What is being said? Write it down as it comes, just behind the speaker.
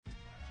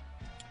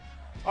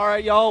All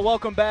right, y'all,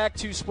 welcome back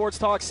to Sports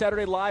Talk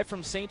Saturday live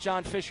from St.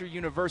 John Fisher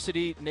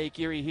University. Nate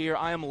Geary here.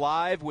 I am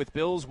live with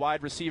Bills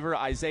wide receiver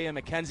Isaiah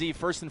McKenzie.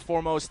 First and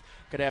foremost,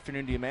 good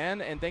afternoon to you,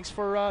 man, and thanks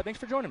for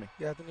joining me.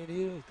 Good afternoon to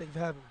you. Thank you for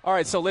having me. All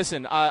right, so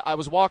listen, I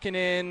was walking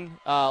in,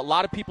 a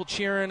lot of people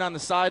cheering on the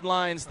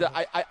sidelines.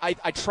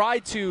 I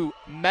tried to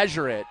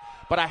measure it,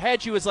 but I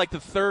had you as like the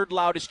third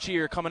loudest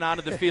cheer coming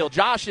onto the field.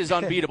 Josh is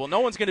unbeatable.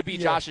 No one's going to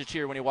beat Josh's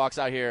cheer when he walks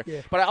out here.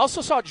 Yeah. But I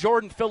also saw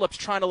Jordan Phillips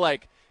trying to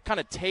kind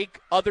of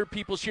take other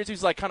people's cheers. He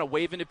was kind of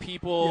waving to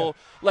people.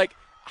 Yeah.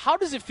 How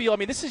does it feel? I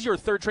mean, this is your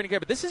third training camp,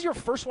 but this is your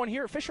first one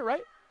here at Fisher,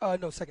 right?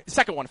 No, second.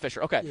 Second one at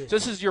Fisher. Okay. Yeah. So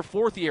this is your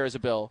fourth year as a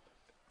Bill.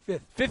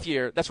 Fifth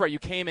year. That's right. You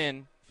came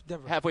in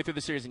Denver. halfway through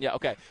the season. Yeah,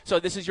 okay.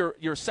 So this is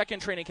your second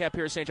training camp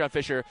here at St. John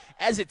Fisher.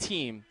 As a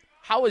team,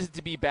 how is it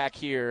to be back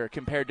here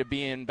compared to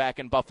being back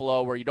in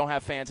Buffalo where you don't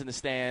have fans in the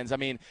stands? I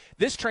mean,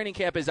 this training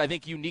camp is, I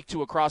think, unique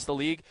to across the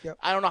league. Yep.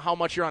 I don't know how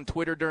much you're on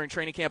Twitter during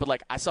training camp,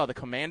 but, I saw the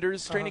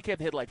Commanders training camp.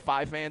 They had,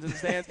 5 fans in the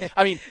stands.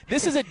 I mean,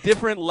 this is a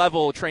different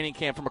level training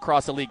camp from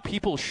across the league.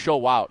 People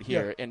show out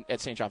here at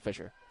St. John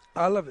Fisher.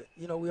 I love it.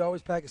 We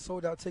always package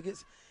sold-out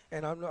tickets,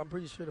 and I'm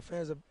pretty sure the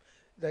fans are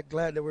that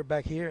glad that we're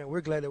back here, and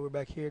we're glad that we're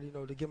back here,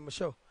 to give them a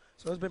show.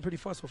 So it's been pretty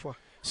fun so far.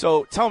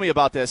 So tell me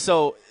about this.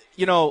 So,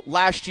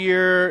 last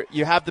year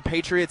you have the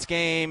Patriots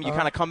game, you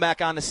kind of come back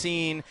on the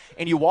scene,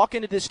 and you walk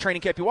into this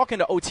training camp, you walk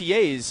into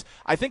OTAs,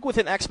 I think with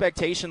an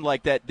expectation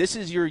like that, this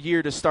is your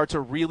year to start to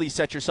really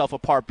set yourself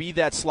apart, be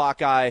that slot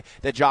guy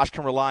that Josh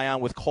can rely on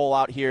with Cole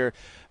out here.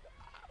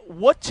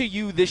 What to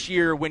you this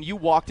year when you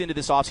walked into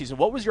this offseason,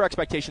 what was your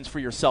expectations for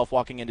yourself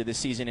walking into this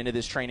season, into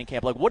this training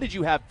camp? What did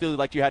you feel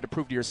like you had to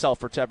prove to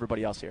yourself or to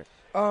everybody else here?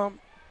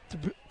 To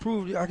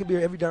prove I could be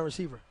an every down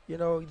receiver.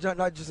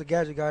 Not just a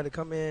gadget guy to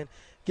come in,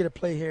 get a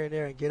play here and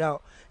there, and get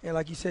out. And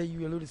like you said,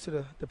 you alluded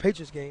to the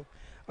Patriots game.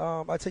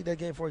 I take that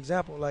game for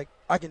example.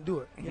 I can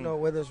do it.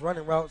 Whether it's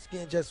running routes,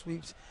 getting jet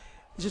sweeps,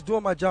 just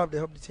doing my job to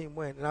help the team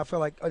win. And I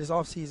felt like this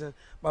offseason,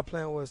 my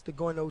plan was to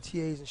go into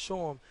OTAs and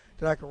show them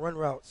that I can run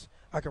routes.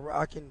 I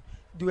can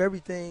do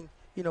everything.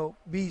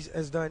 Bees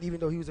has done,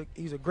 even though he was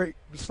a great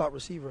slot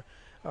receiver.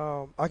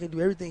 I can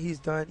do everything he's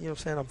done.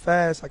 I'm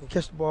fast. I can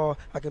catch the ball.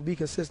 I can be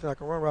consistent. I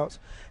can run routes.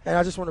 And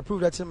I just want to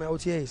prove that to him at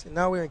OTAs. And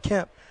now we're in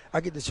camp.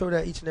 I get to show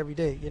that each and every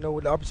day,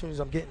 with the opportunities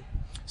I'm getting.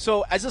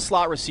 So as a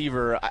slot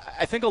receiver,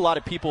 I think a lot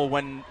of people,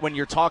 when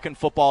you're talking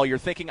football, you're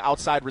thinking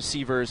outside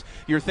receivers,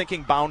 you're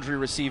thinking boundary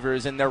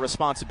receivers and their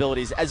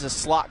responsibilities as a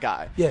slot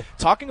guy. Yeah.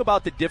 Talking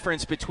about the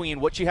difference between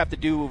what you have to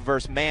do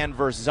versus man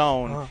versus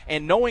zone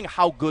and knowing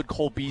how good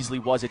Cole Beasley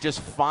was at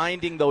just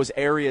finding those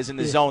areas in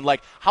the zone.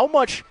 How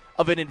much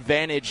of an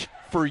advantage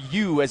for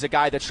you as a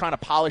guy that's trying to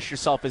polish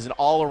yourself as an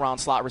all-around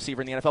slot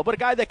receiver in the NFL, but a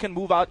guy that can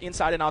move out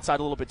inside and outside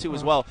a little bit too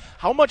as well.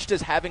 How much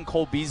does having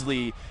Cole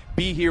Beasley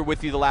be here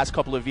with you the last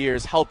couple of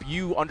years help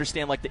you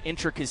understand the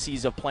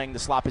intricacies of playing the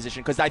slot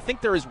position? Because I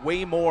think there is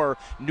way more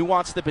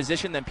nuance to the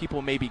position than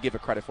people maybe give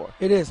it credit for.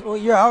 It is.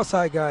 When you're an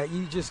outside guy,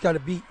 you just got to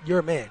beat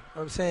your man.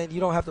 I'm saying you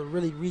don't have to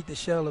really read the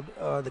shell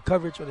of the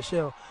coverage or the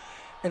shell.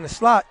 In the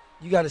slot,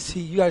 you got to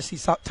see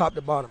top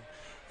to bottom.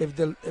 If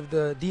the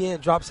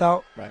DN drops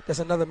out, that's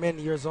another man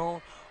in your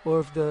zone. Or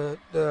if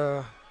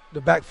the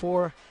back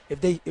four, if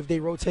they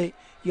rotate,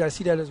 you got to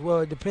see that as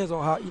well. It depends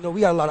on how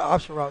we got a lot of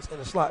option routes in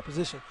the slot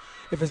position.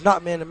 If it's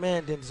not man to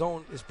man, then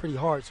zone is pretty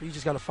hard. So you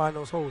just got to find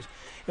those holes.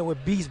 And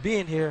with Bees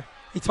being here,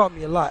 he taught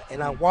me a lot,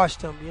 and I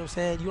watched him. You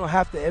don't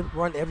have to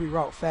run every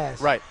route fast,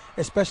 right?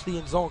 Especially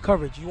in zone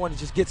coverage. You want to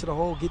just get to the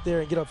hole, get there,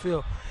 and get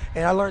upfield.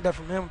 And I learned that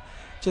from him.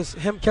 Just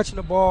him catching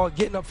the ball,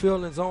 getting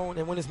upfield in zone,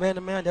 and when it's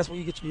man-to-man, that's when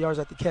you get your yards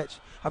at the catch.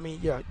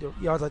 the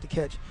yards at the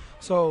catch.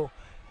 So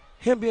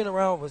him being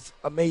around was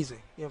amazing.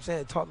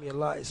 It taught me a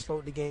lot. It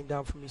slowed the game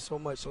down for me so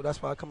much. So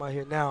that's why I come out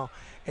here now,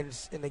 and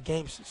the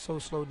game's so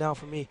slowed down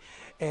for me.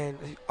 And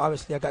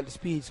obviously I got the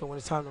speed, so when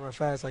it's time to run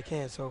fast, I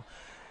can. So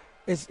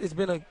it's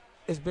been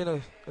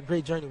a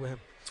great journey with him.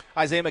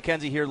 Isaiah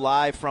McKenzie here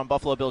live from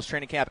Buffalo Bills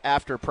training camp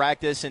after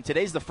practice, and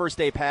today's the first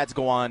day pads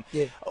go on.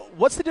 Yeah.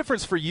 What's the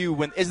difference for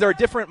you? Is there a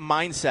different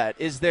mindset?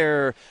 Is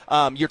there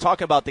you're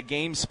talking about the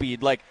game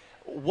speed.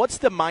 What's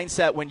the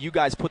mindset when you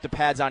guys put the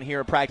pads on here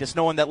in practice,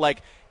 knowing that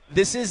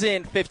this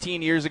isn't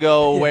 15 years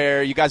ago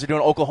where you guys are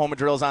doing Oklahoma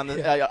drills on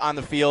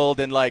the field,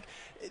 and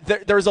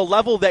there's a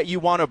level that you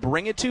want to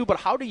bring it to, but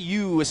how do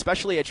you,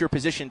 especially at your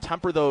position,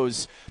 temper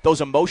those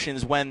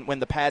emotions when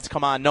the pads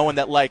come on, knowing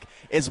that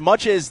as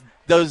much as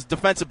those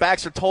defensive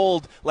backs are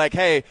told,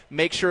 hey,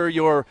 make sure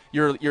you're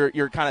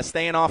kind of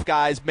staying off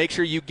guys, make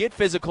sure you get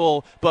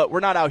physical, but we're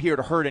not out here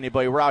to hurt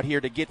anybody. We're out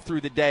here to get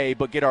through the day,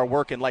 but get our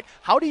work in.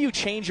 How do you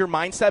change your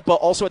mindset, but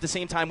also at the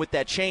same time with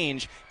that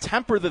change,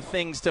 temper the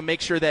things to make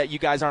sure that you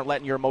guys aren't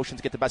letting your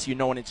emotions get the best of you,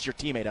 knowing it's your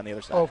teammate on the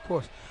other side? Oh, of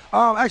course.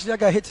 Actually, I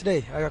got hit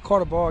today. I got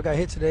caught a ball. I got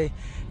hit today.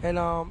 And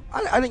I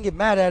didn't get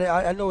mad at it.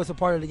 I know it's a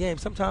part of the game.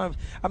 Sometimes,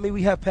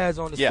 we have pads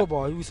on this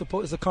football.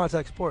 It's a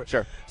contact sport.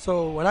 Sure.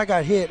 So when I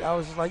got hit, I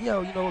was just like,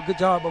 good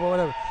job, or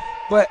whatever.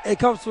 But it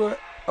comes to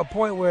a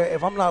point where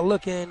if I'm not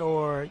looking,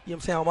 or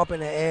I'm up in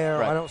the air,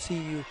 or I don't see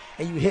you,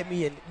 and you hit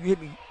me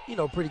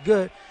pretty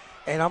good,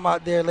 and I'm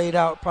out there laid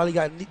out, probably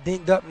got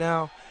dinged up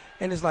now,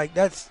 and it's like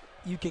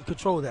you can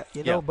control that,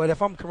 you know. Yeah. But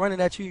if I'm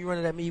running at you, you're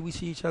running at me, we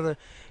see each other,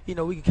 you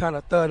know, we can kind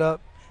of thud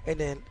up and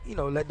then, you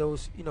know, let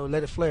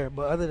it flare.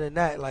 But other than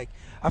that, like,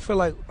 I feel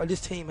like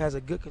this team has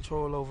a good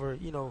control over,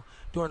 you know,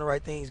 doing the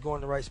right things,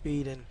 going the right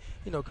speed, and,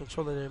 you know,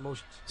 controlling their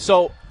emotions.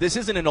 So this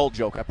isn't an old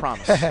joke, I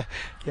promise. Yeah.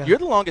 You're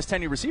the longest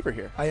tenured receiver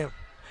here. I am.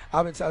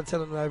 I tell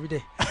them that every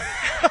day.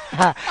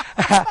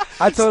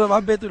 I told them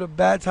I've been through the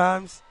bad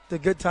times, the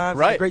good times,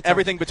 Right, the great times.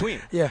 everything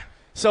between. Yeah.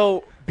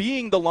 So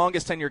being the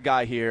longest tenured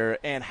guy here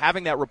and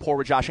having that rapport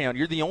with Josh Allen,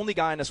 you're the only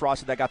guy in this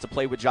roster that got to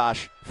play with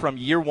Josh from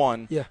year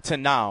one to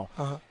now.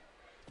 Uh-huh.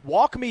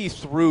 Walk me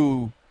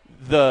through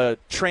the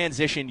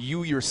transition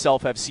you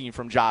yourself have seen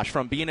from Josh,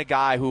 from being a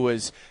guy who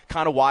was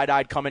kind of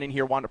wide-eyed coming in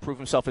here, wanting to prove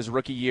himself his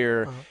rookie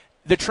year. Uh-huh.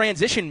 The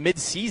transition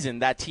mid-season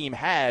that team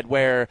had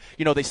where,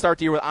 you know, they start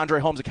the year with Andre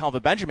Holmes and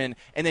Calvin Benjamin,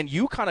 and then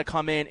you kind of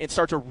come in and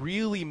start to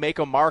really make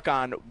a mark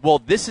on, well,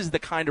 this is the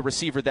kind of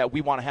receiver that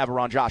we want to have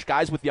around Josh.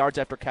 Guys with yards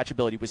after catch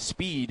ability, with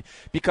speed,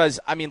 because,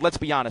 I mean, let's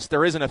be honest,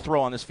 there isn't a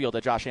throw on this field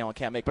that Josh Allen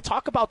can't make. But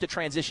talk about the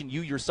transition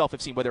you yourself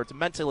have seen, whether it's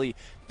mentally,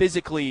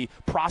 physically,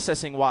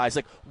 processing-wise.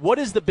 Like, what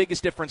is the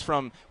biggest difference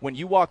from when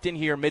you walked in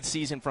here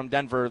mid-season from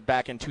Denver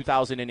back in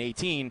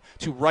 2018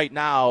 to right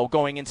now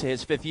going into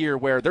his fifth year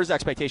where there's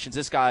expectations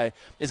this guy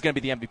is going to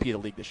be the MVP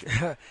of the league this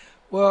year?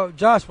 Well,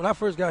 Josh, when I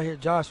first got here,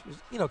 Josh was,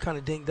 you know, kind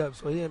of dinged up,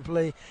 so he didn't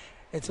play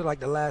until like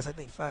the last, I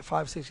think,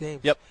 five, 6 games.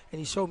 Yep. And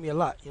he showed me a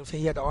lot. You know what I'm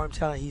saying? He had the arm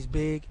talent. He's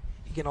big.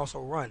 He can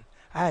also run.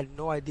 I had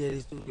no idea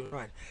this dude could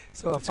run.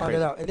 So That's I found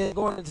crazy. it out. And then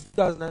going into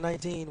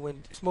 2019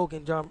 when Smoke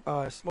and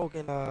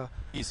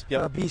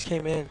Beast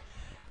came in,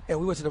 and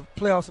we went to the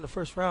playoffs in the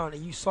first round,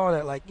 and you saw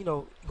that, like, you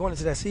know, going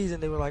into that season,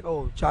 they were like,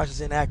 oh, Josh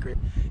is inaccurate.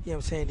 You know what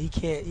I'm saying? He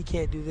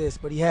can't do this,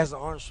 but he has the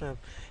arm strength.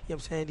 You know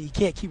what I'm saying? He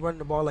can't keep running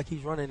the ball like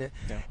he's running it.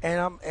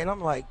 Yeah. And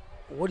I'm like,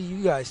 what do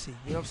you guys see?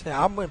 You know what I'm saying?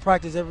 I'm in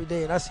practice every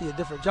day, and I see a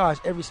different Josh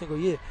every single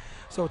year.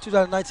 So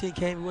 2019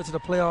 came, we went to the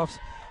playoffs.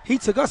 He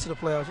took us to the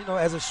playoffs, you know,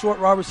 as a short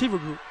wide receiver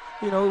group.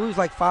 You know, we was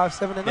like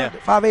 5'7" and under,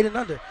 5'8" and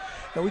under.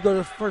 And we go to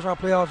the first round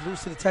playoffs,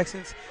 lose to the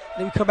Texans.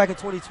 And then we come back in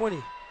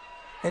 2020.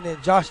 And then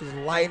Josh is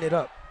lighting it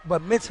up.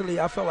 But mentally,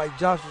 I felt like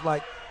Josh was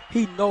like,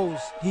 he knows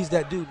he's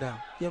that dude now. You know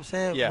what I'm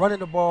saying? Yeah. Running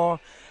the ball,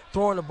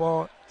 throwing the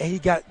ball, and he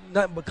got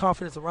nothing but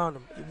confidence around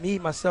him. Me,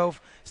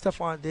 myself,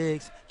 Stephon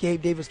Diggs,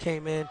 Gabe Davis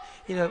came in,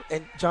 you know,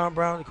 and John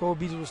Brown and Cole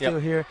Beasley was still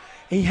here.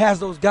 And he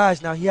has those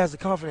guys now. He has the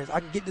confidence. I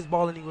can get this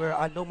ball anywhere.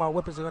 I know my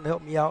weapons are going to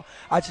help me out.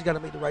 I just got to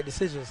make the right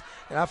decisions.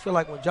 And I feel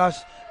like when Josh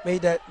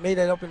made that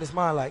up in his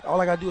mind, like,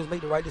 all I got to do is make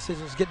the right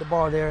decisions, get the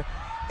ball there,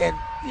 and,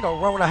 you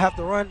know, run when I have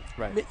to run,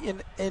 Right.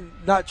 and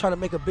not try to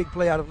make a big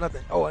play out of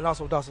nothing. Oh, and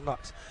also Dawson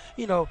Knox.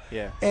 You know,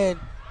 and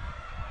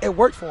it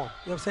worked for him. You know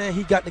what I'm saying?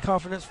 He got the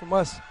confidence from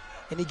us,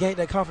 and he gained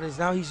that confidence.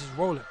 Now he's just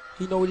rolling.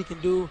 He know what he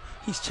can do.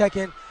 He's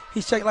checking.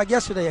 Like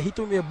yesterday, he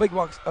threw me a big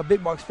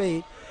box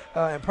fade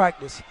in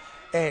practice,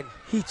 and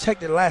he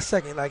checked it last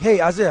second. Like, hey,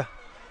 Isaiah,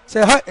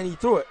 say hi, and he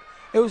threw it.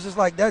 It was just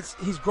like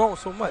he's grown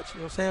so much.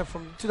 You know what I'm saying?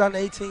 From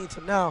 2018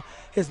 to now,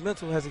 his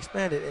mental has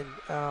expanded,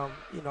 and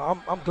you know,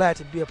 I'm glad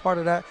to be a part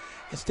of that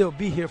and still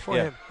be here for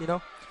him. You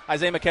know.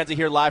 Isaiah McKenzie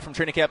here live from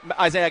training camp.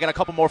 Isaiah, I got a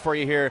couple more for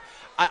you here.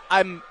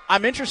 I'm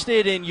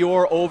interested in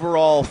your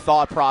overall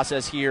thought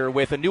process here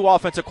with a new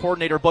offensive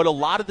coordinator, but a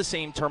lot of the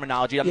same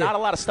terminology. Not a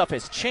lot of stuff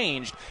has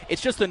changed.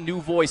 It's just a new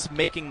voice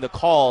making the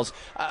calls.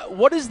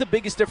 What is the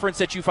biggest difference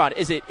that you found?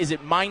 Is it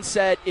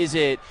mindset? Is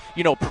it,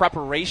 you know,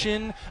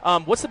 preparation?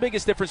 What's the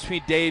biggest difference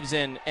between Dave's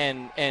and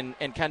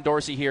Ken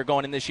Dorsey here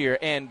going in this year?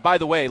 And by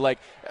the way, like,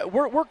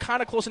 we're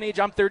kind of close in age.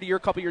 I'm 30. You're a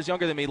couple years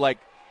younger than me. Like,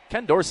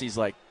 Ken Dorsey's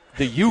like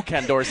the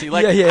Ken Dorsey.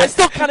 Like, it's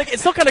still kind of crazy.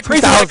 It's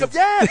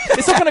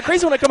still kind of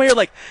crazy when I come here.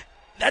 Like,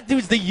 that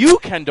dude's the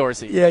Ken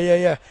Dorsey.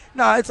 Yeah.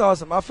 Nah, it's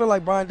awesome. I feel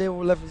like Brian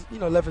Dable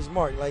left his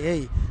mark. Like,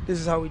 hey, this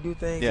is how we do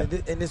things,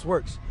 and this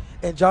works.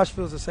 And Josh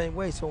feels the same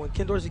way. So when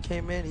Ken Dorsey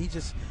came in, he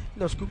just, you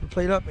know, scooped the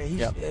plate up,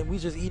 and and we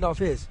just eating off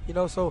his. You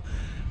know, so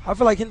I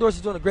feel like Ken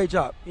Dorsey's doing a great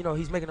job. You know,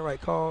 he's making the right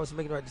calls, he's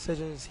making the right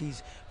decisions,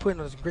 he's putting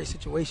us in great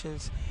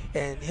situations,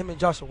 and him and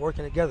Josh are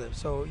working together.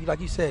 So, like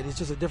you said, it's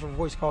just a different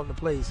voice calling the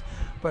plays.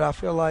 But I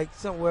feel like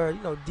somewhere,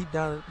 you know, deep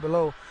down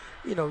below,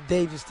 you know,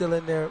 Dave is still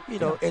in there, you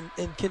know, in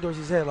Ken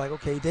Dorsey's head, like,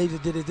 okay, Dave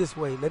just did it this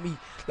way. Let me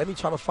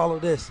try to follow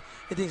this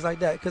and things like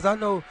that. Because I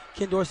know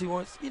Ken Dorsey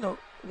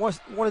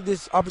wanted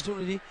this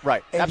opportunity.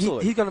 Right, and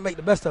absolutely. He's going to make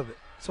the best of it.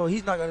 So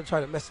he's not going to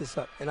try to mess this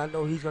up. And I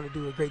know he's going to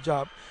do a great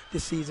job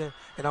this season,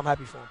 and I'm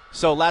happy for him.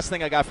 So last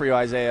thing I got for you,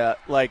 Isaiah,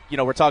 like, you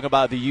know, we're talking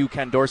about the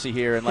Ken Dorsey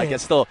here, and, like,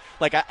 it's still,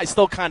 like, I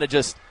still kind of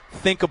just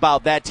think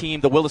about that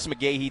team, the Willis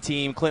McGahee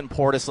team, Clinton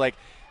Portis, like,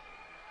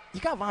 you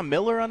got Von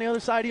Miller on the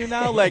other side of you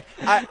now? Like,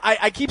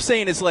 I keep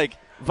saying it's like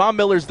Von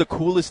Miller's the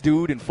coolest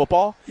dude in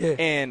football,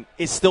 and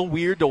it's still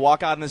weird to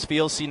walk out in this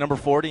field, see number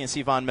 40, and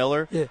see Von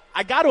Miller. Yeah.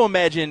 I got to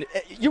imagine,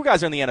 you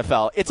guys are in the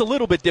NFL. It's a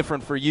little bit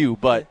different for you,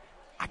 but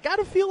I got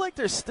to feel like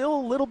there's still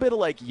a little bit of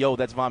like, yo,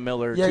 that's Von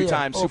Miller,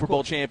 two-time Super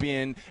Bowl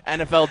champion,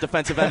 NFL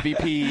defensive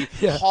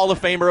MVP, Hall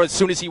of Famer as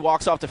soon as he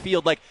walks off the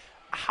field. Like,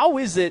 how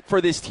is it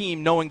for this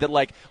team knowing that,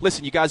 like,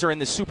 listen, you guys are in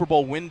the Super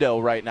Bowl window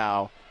right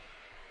now,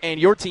 and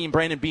your team,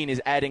 Brandon Beane,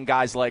 is adding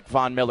guys like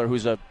Von Miller,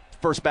 who's a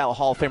first ballot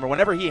Hall of Famer.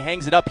 Whenever he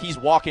hangs it up, he's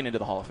walking into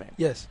the Hall of Fame.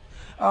 Yes.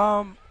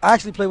 I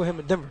actually played with him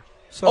in Denver.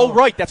 So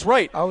right, that's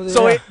right.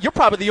 You're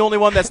probably the only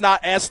one that's not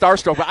as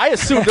starstruck, but I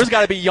assume there's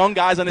got to be young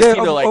guys on this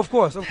team that are like, of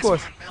course.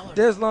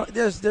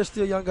 There's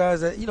still young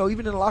guys that, even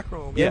in the locker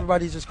room,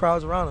 everybody just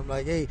crowds around him.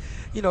 Like, hey,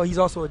 he's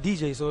also a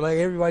DJ, so like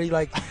everybody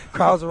like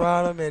crowds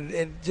around him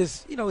and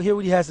just hear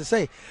what he has to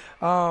say.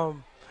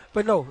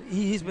 But no,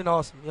 he's been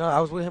awesome. I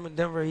was with him in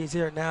Denver. He's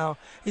here now.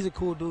 He's a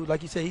cool dude.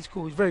 Like you said, he's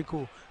cool. He's very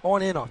cool,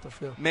 on and off the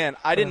field. Man,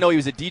 I didn't know he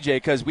was a DJ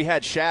because we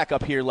had Shaq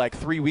up here like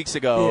 3 weeks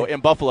ago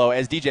in Buffalo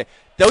as DJ.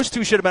 Those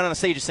two should have been on the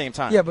stage at the same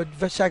time. Yeah, but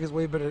Shaq is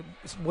way better.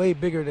 It's way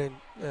bigger than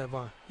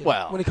Von.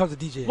 Well, when it comes to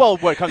DJ. Well,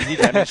 when it comes to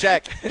DJ, I mean,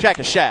 Shaq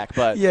is Shaq.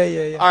 But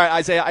yeah. All right,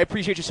 Isaiah, I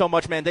appreciate you so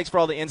much, man. Thanks for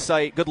all the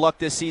insight. Good luck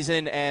this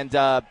season. And,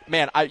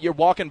 man, you're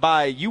walking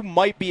by. You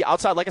might be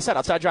outside, like I said,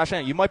 outside Josh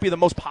Allen. You might be the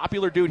most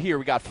popular dude here.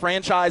 We got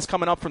franchise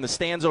coming up from the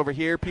stands over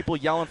here, people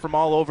yelling from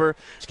all over.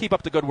 Just keep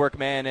up the good work,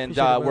 man, and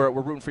we're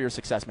rooting for your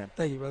success, man.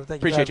 Thank you, brother.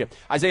 Appreciate you.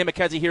 Isaiah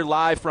McKenzie here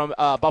live from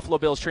Buffalo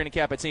Bills training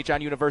camp at St.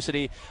 John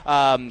University.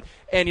 And,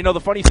 the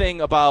funny thing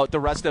about the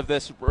rest of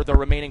this, or the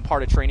remaining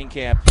part of training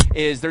camp,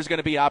 is there's going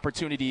to be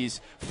opportunities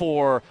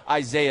for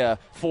Isaiah,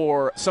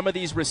 for some of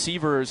these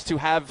receivers to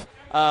have,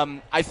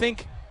 I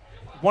think,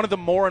 one of the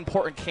more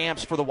important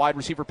camps for the wide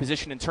receiver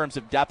position in terms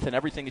of depth and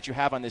everything that you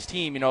have on this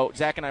team.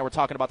 Zach and I were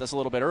talking about this a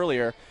little bit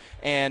earlier,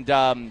 and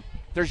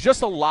there's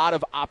just a lot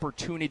of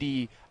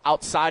opportunity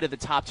outside of the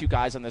top two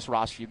guys on this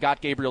roster. You've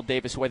got Gabriel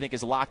Davis, who I think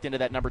is locked into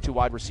that number 2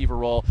 wide receiver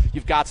role.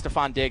 You've got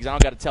Stephon Diggs. I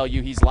don't got to tell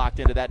you he's locked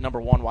into that number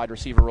 1 wide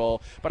receiver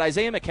role. But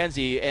Isaiah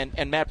McKenzie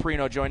and Matt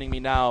Perino joining me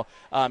now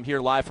here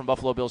live from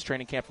Buffalo Bills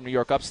training camp from New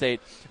York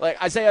Upstate.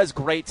 Like, Isaiah is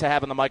great to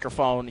have on the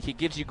microphone. He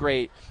gives you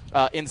great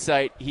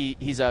insight.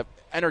 He's a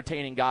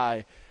entertaining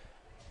guy.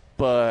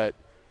 But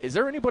is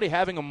there anybody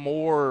having a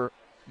more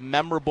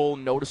memorable,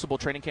 noticeable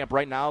training camp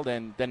right now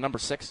than number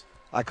 6?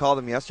 I called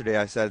him yesterday.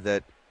 I said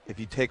that if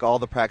you take all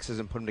the practices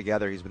and put them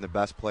together, he's been the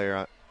best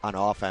player on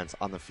offense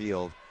on the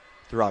field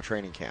throughout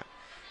training camp.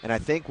 And I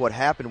think what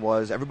happened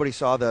was everybody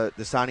saw the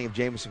signing of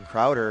Jamison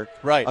Crowder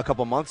a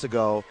couple months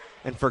ago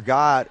and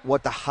forgot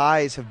what the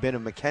highs have been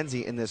of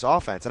McKenzie in this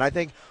offense. And I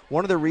think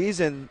one of the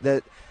reasons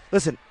that,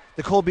 listen,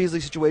 the Cole Beasley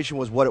situation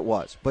was what it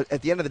was. But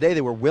at the end of the day,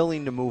 they were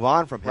willing to move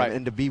on from him. Right.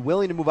 And to be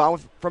willing to move on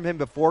from him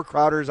before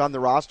Crowder's on the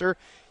roster,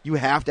 you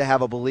have to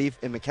have a belief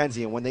in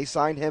McKenzie. And when they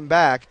signed him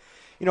back,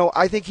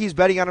 I think he's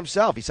betting on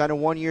himself. He signed a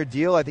 1-year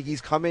deal. I think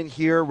he's come in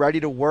here ready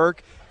to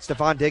work.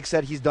 Stephon Diggs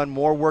said he's done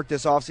more work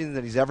this offseason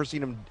than he's ever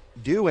seen him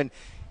do. And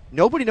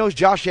nobody knows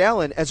Josh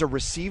Allen as a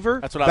receiver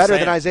better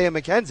than Isaiah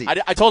McKenzie.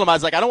 I told him, I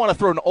was like, I don't want to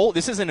throw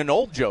this isn't an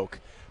old joke.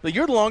 Like,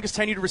 you're the longest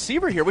tenured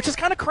receiver here, which is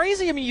kind of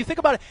crazy. I mean, you think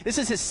about it. This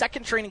is his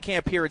second training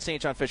camp here at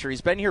St. John Fisher.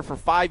 He's been here for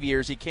 5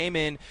 years. He came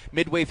in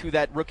midway through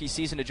that rookie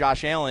season to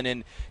Josh Allen.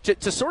 And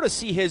to sort of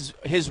see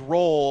his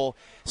role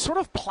sort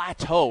of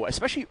plateau,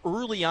 especially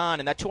early on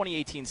in that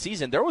 2018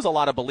 season, there was a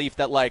lot of belief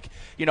that,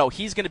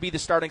 he's going to be the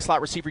starting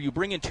slot receiver. You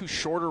bring in 2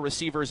 shorter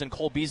receivers in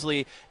Cole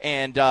Beasley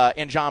and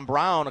John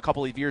Brown a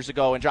couple of years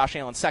ago in Josh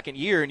Allen's second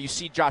year, and you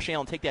see Josh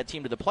Allen take that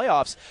team to the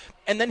playoffs.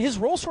 And then his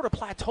role sort of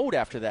plateaued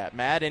after that,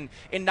 Matt. And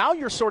now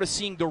you're sort of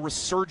seeing the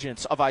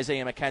resurgence of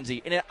Isaiah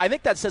McKenzie. And I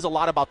think that says a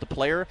lot about the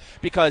player,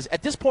 because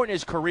at this point in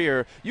his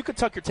career, you could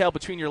tuck your tail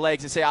between your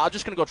legs and say, I'm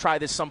just going to go try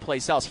this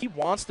someplace else. He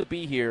wants to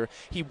be here.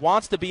 He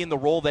wants to be in the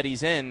role that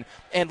he's in.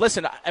 And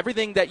listen,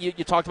 everything that you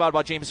talked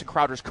about Jamison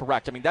Crowder is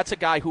correct. I mean, that's a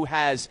guy who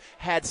has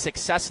had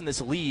success in this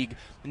league,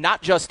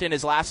 not just in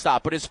his last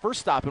stop, but his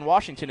first stop in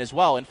Washington as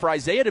well. And for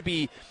Isaiah to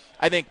be,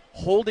 I think,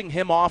 holding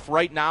him off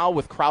right now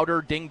with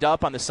Crowder dinged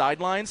up on the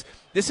sidelines,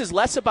 this is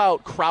less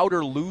about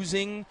Crowder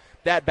losing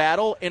that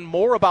battle and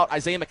more about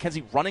Isaiah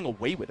McKenzie running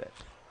away with it.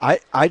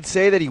 I'd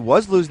say that he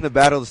was losing the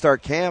battle to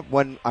start camp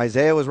when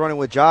Isaiah was running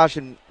with Josh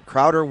and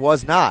Crowder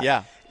was not.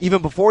 Yeah.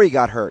 Even before he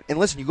got hurt. And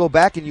listen, you go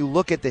back and you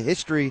look at the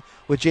history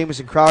with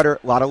Jamison Crowder,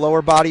 a lot of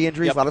lower body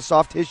injuries, a lot of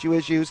soft tissue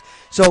issues.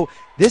 So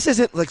this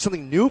isn't like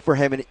something new for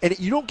him. And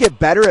you don't get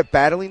better at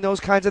battling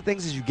those kinds of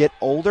things as you get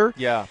older.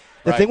 Yeah.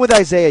 The thing with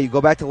Isaiah, you go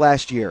back to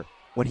last year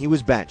when he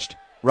was benched,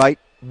 right?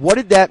 What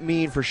did that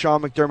mean for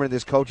Sean McDermott and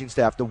his coaching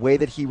staff, the way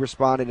that he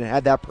responded and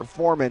had that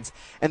performance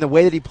and the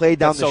way that he played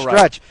down the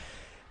stretch?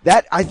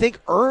 That, I think,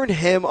 earned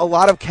him a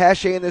lot of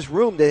cachet in this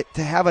room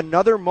to have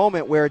another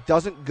moment where it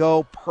doesn't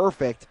go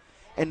perfect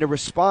and to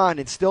respond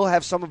and still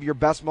have some of your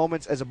best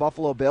moments as a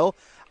Buffalo Bill.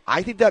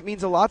 I think that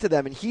means a lot to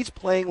them, and he's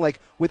playing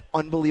with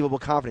unbelievable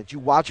confidence. You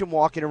watch him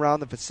walking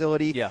around the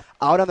facility,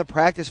 out on the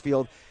practice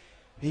field.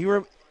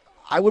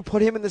 I would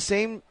put him in the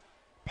same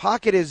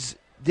pocket as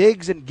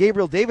Diggs and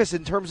Gabriel Davis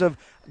in terms of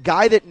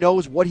guy that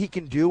knows what he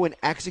can do and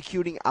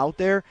executing out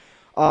there.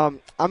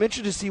 I'm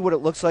interested to see what it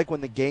looks like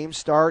when the games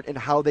start and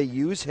how they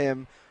use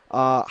him,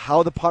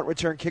 how the punt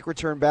return, kick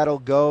return battle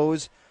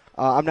goes.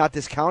 I'm not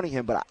discounting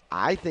him, but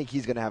I think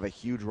he's going to have a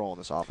huge role in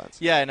this offense.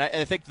 Yeah, and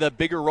I think the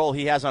bigger role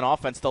he has on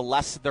offense, the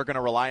less they're going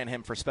to rely on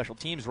him for special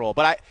teams role.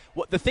 But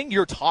the thing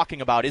you're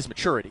talking about is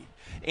maturity.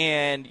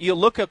 And you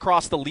look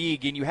across the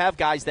league, and you have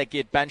guys that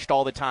get benched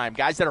all the time,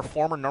 guys that are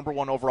former number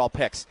 1 overall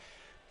picks.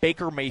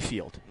 Baker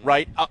Mayfield,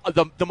 right?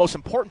 The most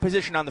important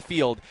position on the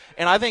field.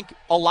 And I think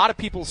a lot of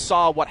people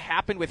saw what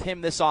happened with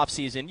him this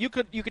offseason. You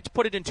could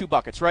put it in 2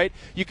 buckets, right?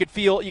 You could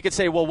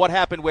say, well, what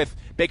happened with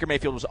Baker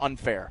Mayfield was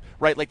unfair,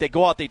 right? Like they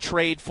go out, they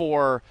trade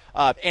for,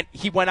 and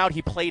he went out,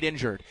 he played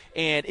injured.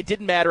 And it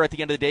didn't matter at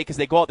the end of the day because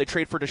they go out, they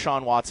trade for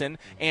Deshaun Watson.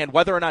 And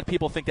whether or not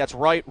people think that's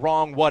right,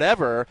 wrong,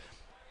 whatever,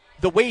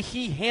 the way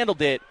he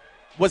handled it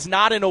was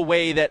not in a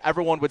way that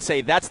everyone would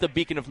say that's the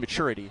beacon of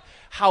maturity.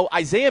 How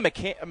Isaiah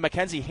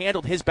McKenzie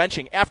handled his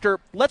benching after,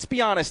 let's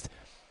be honest,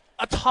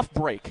 a tough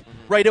break,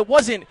 right? It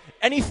wasn't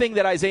anything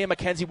that Isaiah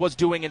McKenzie was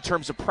doing in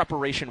terms of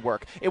preparation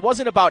work. It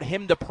wasn't about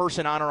him, the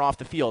person on or off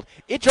the field.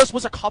 It just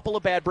was a couple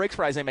of bad breaks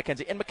for Isaiah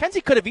McKenzie. And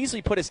McKenzie could have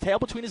easily put his tail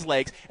between his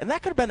legs, and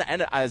that could have been the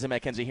end of Isaiah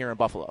McKenzie here in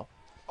Buffalo.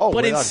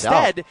 But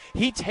instead,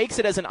 he takes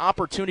it as an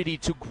opportunity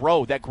to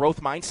grow, that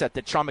growth mindset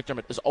that Sean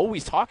McDermott is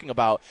always talking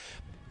about.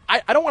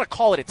 I don't want to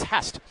call it a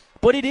test,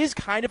 but it is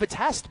kind of a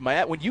test,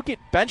 Matt. When you get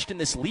benched in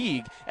this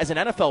league as an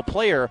NFL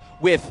player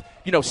with,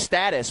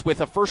 status,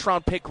 with a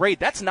first-round pick grade,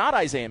 that's not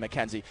Isaiah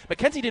McKenzie.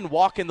 McKenzie didn't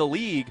walk in the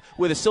league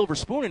with a silver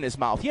spoon in his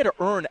mouth. He had to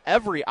earn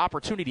every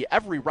opportunity,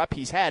 every rep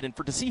he's had, and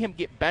to see him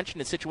get benched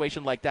in a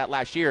situation like that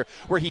last year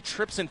where he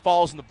trips and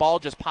falls and the ball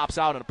just pops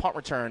out in a punt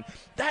return,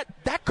 that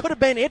could have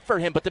been it for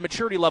him. But the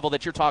maturity level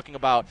that you're talking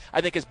about,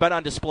 I think, has been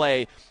on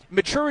display.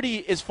 Maturity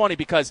is funny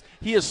because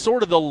he is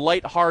sort of the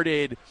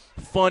lighthearted,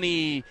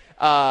 funny,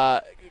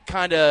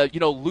 kind of,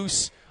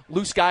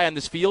 loose guy on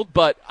this field,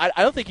 but I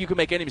don't think you can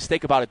make any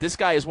mistake about it. This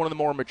guy is one of the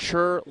more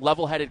mature,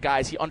 level-headed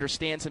guys. He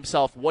understands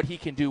himself, what he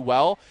can do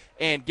well,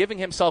 and giving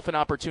himself an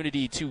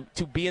opportunity to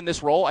be in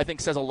this role, I think,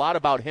 says a lot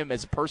about him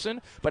as a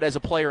person, but as a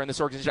player in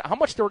this organization. How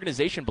much the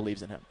organization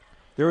believes in him?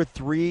 There were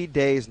 3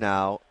 days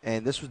now,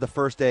 and this was the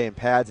first day in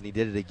pads, and he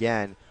did it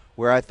again,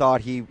 where I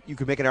thought you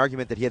could make an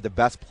argument that he had the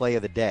best play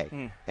of the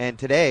day. And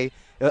today,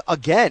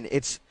 again,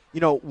 it's,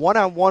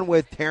 one-on-one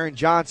with Taron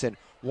Johnson,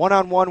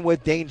 one-on-one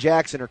with Dane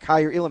Jackson or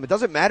Kyer Elam. It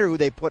doesn't matter who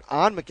they put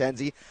on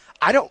McKenzie.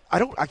 I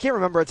can't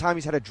remember a time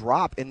he's had a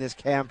drop in this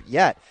camp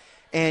yet.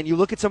 And you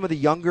look at some of the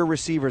younger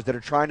receivers that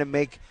are trying to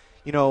make,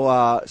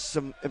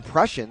 some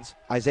impressions,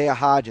 Isaiah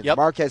Hodgins,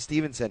 Marquez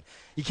Stevenson.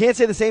 You can't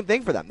say the same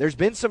thing for them. There's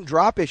been some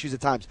drop issues at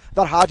times. I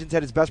thought Hodgins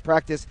had his best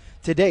practice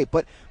today,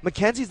 but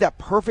McKenzie's that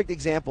perfect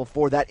example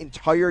for that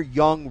entire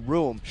young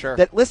room. Sure.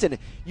 That, listen,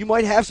 you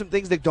might have some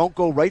things that don't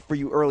go right for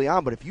you early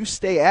on, but if you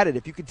stay at it,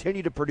 if you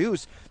continue to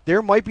produce,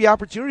 there might be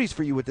opportunities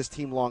for you with this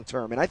team long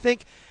term. And I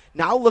think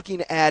now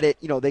looking at it,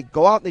 they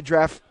go out and they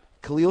draft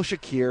Khalil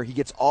Shakir. He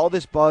gets all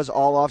this buzz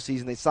all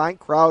offseason. They sign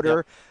Crowder.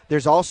 Yep.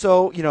 There's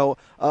also,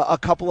 a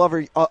couple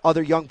of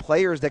other young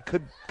players that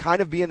could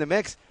kind of be in the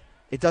mix.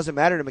 It doesn't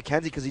matter to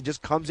McKenzie because he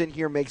just comes in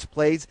here, makes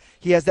plays.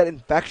 He has that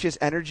infectious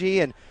energy.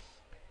 And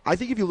I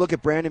think if you look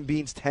at Brandon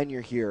Beane's tenure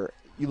here,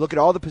 you look at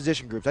all the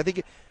position groups, I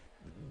think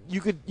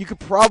you could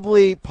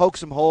probably poke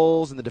some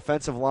holes in the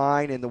defensive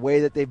line and the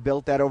way that they've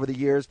built that over the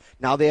years.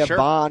 Now they have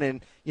Bond,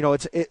 and,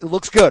 it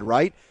looks good,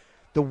 right?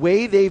 The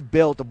way they've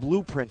built the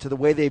blueprint to the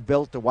way they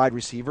built the wide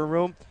receiver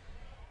room,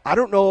 I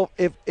don't know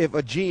if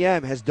a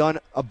GM has done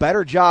a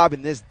better job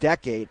in this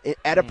decade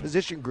at a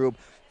position group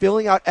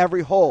filling out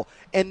every hole.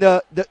 And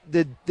the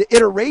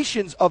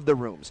iterations of the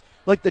rooms,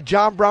 like the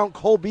John Brown,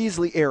 Cole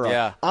Beasley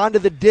era, onto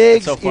the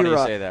Diggs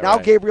era, now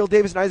right. Gabriel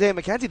Davis and Isaiah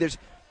McKenzie,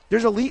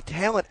 there's elite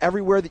talent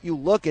everywhere that you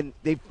look, and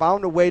they've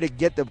found a way to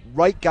get the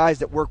right guys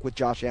that work with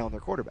Josh Allen,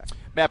 their quarterback.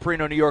 Matt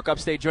Perino, New York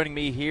Upstate, joining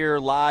me here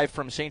live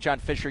from St. John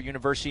Fisher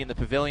University in the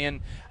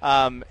Pavilion.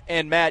 And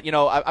Matt,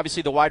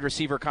 obviously the wide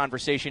receiver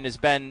conversation has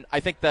been, I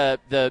think, the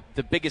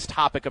biggest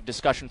topic of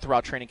discussion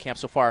throughout training camp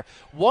so far.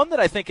 One that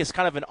I think is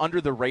kind of an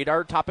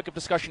under-the-radar topic of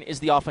discussion is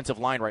the offensive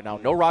line right now.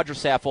 No Roger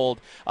Saffold.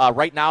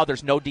 Right now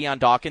there's no Deion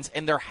Dawkins,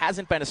 and there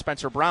hasn't been a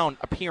Spencer Brown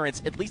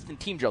appearance, at least in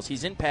team drills.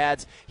 He's in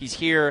pads. He's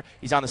here.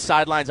 He's on the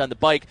sidelines on the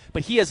bike,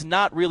 but he has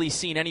not really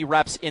seen any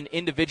reps in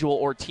individual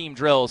or team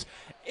drills.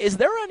 Is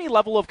there any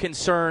level of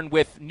concern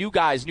with new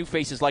guys, new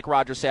faces like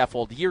Roger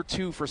Saffold, year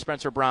 2 for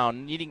Spencer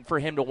Brown, needing for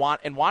him to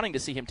wanting to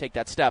see him take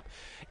that step?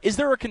 Is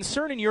there a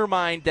concern in your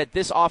mind that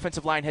this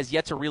offensive line has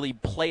yet to really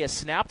play a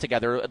snap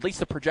together, at least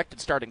the projected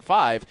starting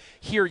 5,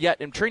 here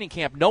yet in training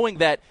camp, knowing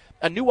that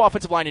a new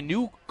offensive line, a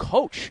new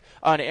coach,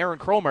 Aaron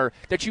Kromer,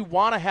 that you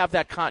want to have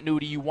that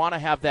continuity, you want to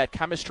have that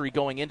chemistry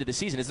going into the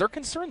season? Is there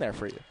concern there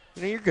for you?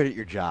 You're good at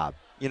your job.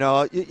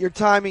 Your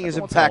timing is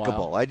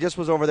impeccable. I just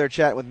was over there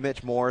chatting with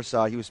Mitch Morse.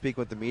 He was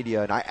speaking with the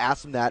media, and I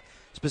asked him that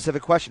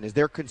specific question. Is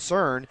there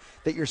concern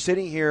that you're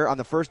sitting here on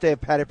the first day of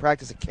padded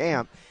practice at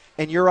camp,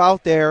 and you're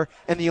out there,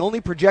 and the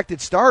only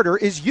projected starter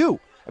is you?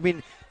 I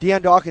mean,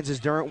 Deion Dawkins is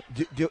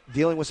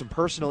dealing with some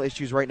personal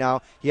issues right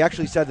now. He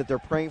actually said that they're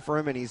praying for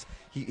him, and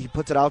he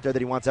puts it out there that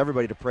he wants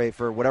everybody to pray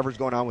for whatever's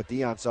going on with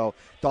Deion. So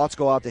thoughts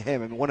go out to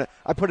him. I mean,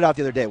 I put it out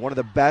the other day, one of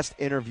the best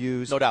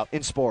interviews no doubt.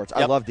 in sports.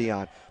 Yep. I love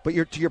Deion. But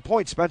to your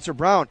point, Spencer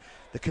Brown,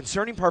 the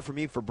concerning part for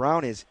me for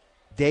Brown is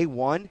day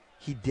one,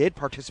 he did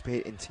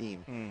participate in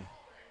team.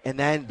 And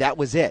then that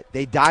was it.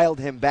 They dialed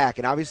him back.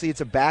 And obviously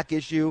it's a back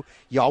issue.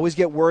 You always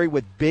get worried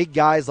with big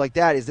guys like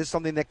that. Is this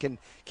something that can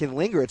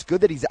linger? It's good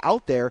that he's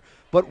out there.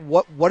 But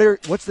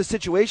what's the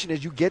situation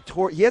as you get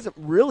toward – he hasn't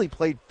really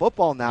played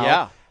football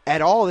now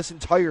at all this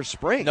entire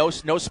spring. No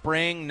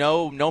spring,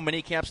 no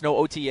mini camps, no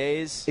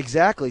OTAs.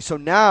 Exactly. So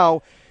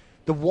now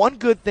the one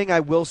good thing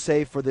I will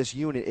say for this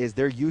unit is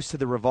they're used to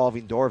the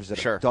revolving doors of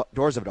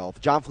it all.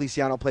 John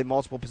Feliciano played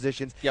multiple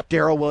positions. Yep.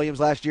 Darrell Williams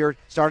last year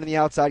started on the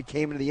outside,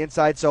 came into the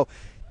inside. So –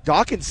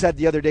 Dawkins said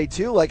the other day,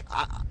 too, like,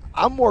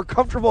 I'm more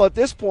comfortable at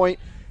this point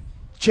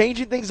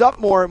changing things up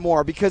more and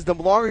more because the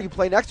longer you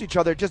play next to each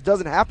other, it just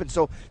doesn't happen.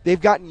 So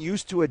they've gotten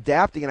used to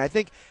adapting. And I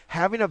think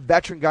having a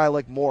veteran guy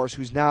like Morris,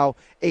 who's now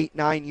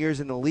 8-9 years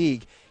in the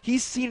league,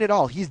 he's seen it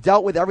all. He's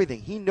dealt with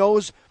everything. He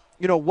knows,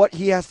 what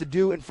he has to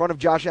do in front of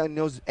Josh Allen. He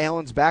knows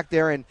Allen's back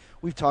there, and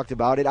we've talked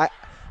about it.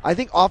 I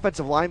think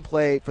offensive line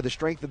play for the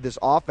strength of this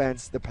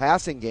offense, the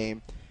passing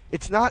game,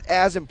 it's not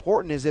as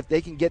important as if they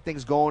can get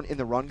things going in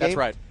the run game. That's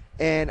right.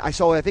 And I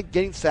think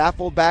getting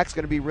Saffold back is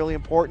going to be really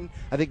important.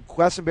 I think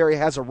Quessenberry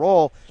has a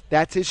role.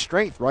 That's his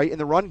strength, right, in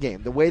the run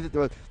game. The way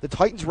that the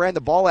Titans ran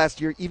the ball last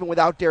year, even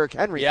without Derrick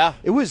Henry,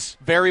 it was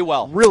very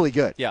well, really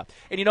good. Yeah,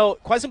 and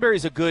Quessenberry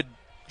is a good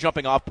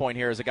jumping off point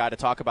here as a guy to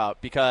talk about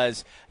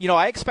because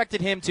I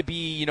expected him to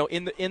be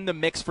in the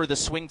mix for the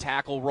swing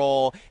tackle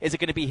role. Is it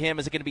going to be him?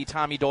 Is it going to be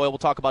Tommy Doyle? We'll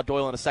talk about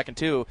Doyle in a second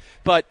too.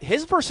 But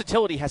his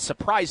versatility has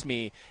surprised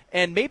me,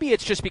 and maybe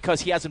it's just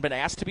because he hasn't been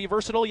asked to be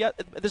versatile yet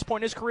at this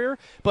point in his career.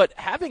 But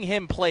having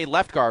him play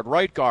left guard,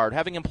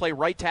 having him play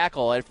right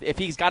tackle, if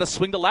he's got to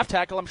swing to left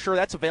tackle, I'm sure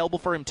that's available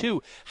for him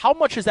too. How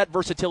much is that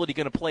versatility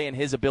going to play in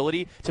his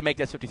ability to make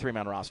that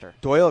 53-man roster?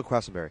 Doyle or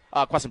Quessenberry?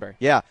 Quessenberry.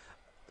 Yeah.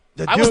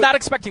 I was not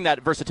expecting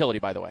that versatility,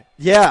 by the way.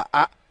 Yeah,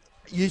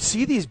 you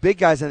see these big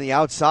guys on the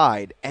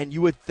outside, and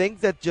you would think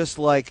that just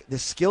like the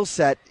skill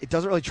set, it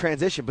doesn't really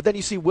transition. But then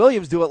you see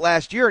Williams do it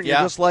last year, and you're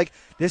just like,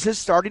 this is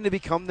starting to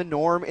become the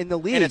norm in the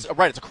league. And it's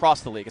across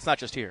the league. It's not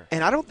just here.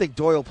 And I don't think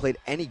Doyle played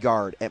any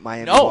guard at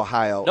Miami of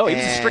Ohio. No, he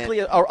was strictly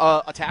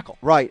a tackle.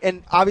 Right,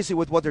 and obviously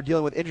with what they're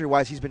dealing with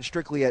injury-wise, he's been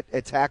strictly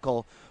at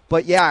tackle.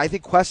 But, yeah, I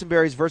think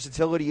Quessenberry's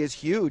versatility is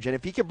huge. And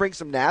if he can bring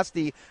some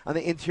nasty on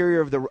the interior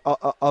of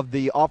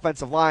the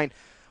offensive line,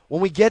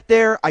 when we get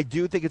there, I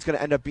do think it's going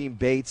to end up being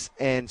Bates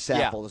and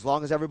Saffold. As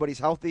long as everybody's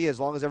healthy, as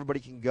long as everybody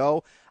can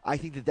go, I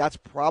think that's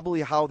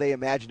probably how they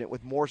imagine it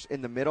with Morse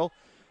in the middle.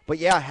 But,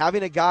 yeah,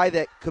 having a guy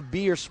that could be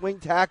your swing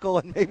tackle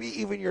and maybe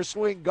even your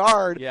swing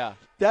guard,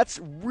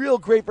 that's real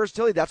great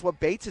versatility. That's what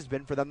Bates has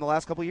been for them the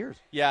last couple of years.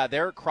 Yeah,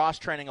 they're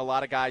cross-training a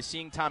lot of guys.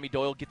 Seeing Tommy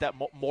Doyle get that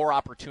more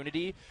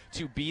opportunity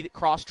to be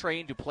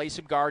cross-trained, to play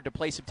some guard, to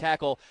play some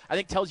tackle, I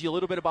think tells you a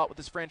little bit about what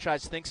this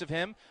franchise thinks of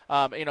him.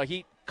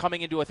 He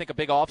coming into, I think, a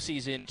big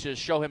offseason to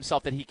show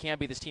himself that he can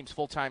be this team's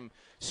full-time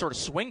sort of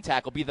swing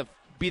tackle, be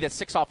that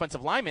sixth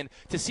offensive lineman.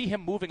 To see him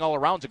moving all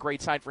around is a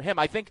great sign for him.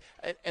 I think,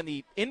 and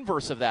the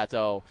inverse of that,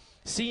 though,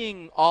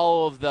 seeing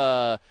all of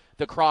the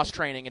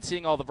cross-training and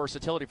seeing all the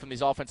versatility from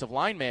these offensive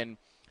linemen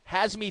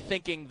has me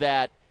thinking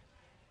that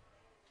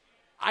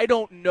I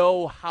don't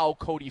know how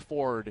Cody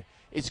Ford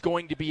is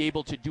going to be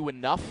able to do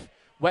enough.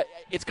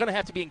 It's going to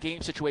have to be in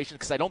game situations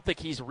because I don't think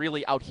he's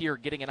really out here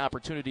getting an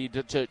opportunity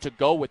to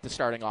go with the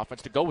starting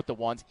offense, to go with the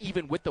ones,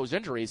 even with those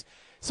injuries.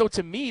 So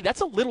to me,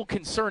 that's a little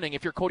concerning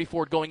if you're Cody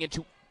Ford going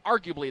into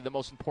arguably the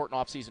most important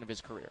offseason of his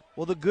career.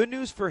 Well, the good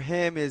news for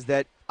him is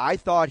that I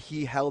thought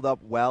he held up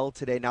well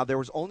today. Now, there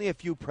was only a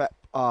few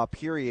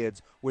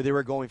periods where they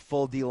were going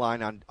full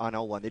D-line on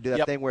O-line. They do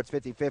that thing where it's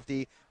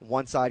 50-50,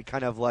 one side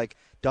kind of like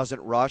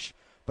doesn't rush.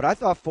 But I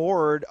thought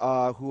Ford,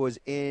 who was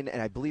in,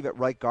 and I believe at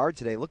right guard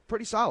today, looked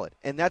pretty solid.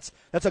 And that's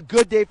a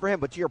good day for him.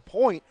 But to your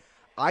point,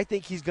 I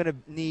think he's going to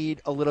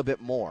need a little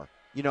bit more,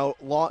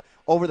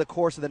 over the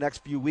course of the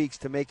next few weeks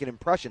to make an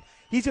impression.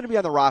 He's going to be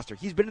on the roster.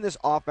 He's been in this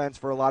offense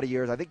for a lot of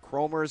years. I think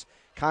Cromer's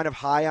kind of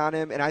high on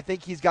him, and I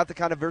think he's got the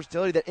kind of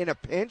versatility that in a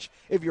pinch,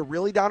 if you're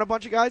really down a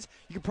bunch of guys,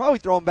 you can probably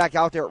throw him back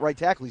out there at right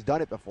tackle. He's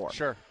done it before.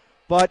 Sure.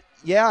 But,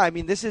 yeah, I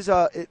mean, this is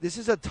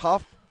a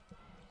tough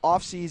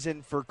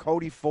offseason for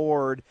Cody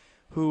Ford,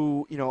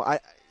 who,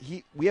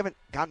 we haven't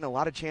gotten a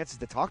lot of chances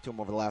to talk to him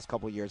over the last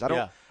couple of years.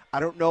 I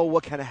don't know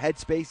what kind of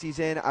headspace he's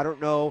in. I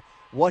don't know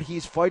what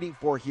he's fighting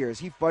for here. Is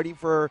he fighting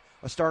for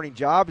a starting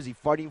job? Is he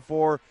fighting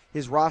for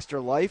his roster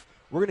life?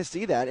 We're going to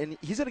see that, and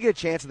he's going to get a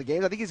chance in the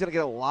games. I think he's going to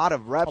get a lot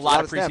of reps, a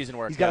lot of preseason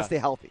work. He's got to stay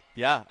healthy.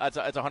 Yeah, that's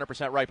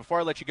 100% right. Before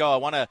I let you go,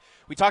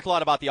 we talked a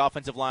lot about the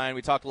offensive line.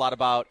 We talked a lot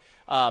about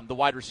the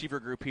wide receiver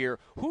group here.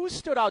 Who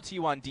stood out to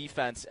you on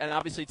defense? And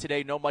obviously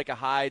today, no Micah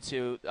Hyde.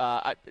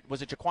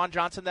 Was it Jaquan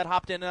Johnson that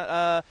hopped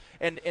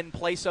in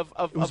place of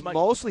It was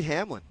mostly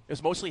Hamlin. It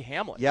was mostly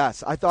Hamlin.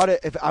 Yes, I thought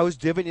if I was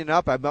divvying it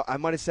up, I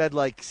might have said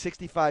like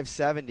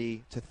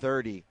 65-70 to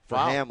 30 for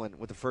Hamlin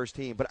with the first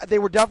team. But they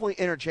were definitely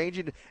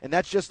interchanging, and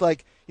that's just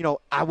like,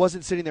 I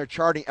wasn't sitting there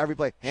charting every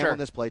play. Hamlin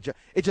this play.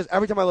 It just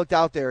every time I looked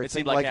out there, it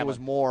seemed like it was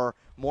more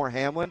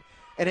Hamlin.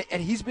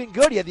 And he's been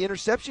good. He had the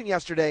interception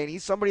yesterday, and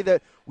he's somebody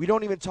that we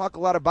don't even talk a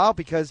lot about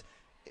because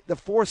the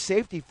fourth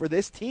safety for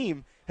this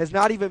team has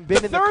not even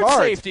been in the cards. The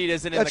third safety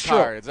isn't in the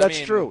cards. That's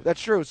true.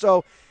 That's true.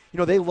 So,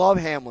 they love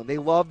Hamlin. They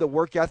love the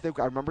work ethic.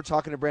 I remember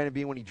talking to Brandon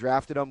Beane when he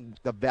drafted him,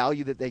 the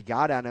value that they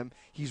got on him.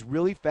 He's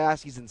really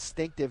fast. He's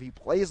instinctive. He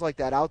plays like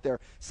that out there.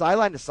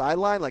 Sideline to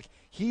sideline, like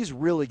he's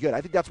really good.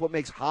 I think that's what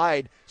makes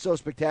Hyde so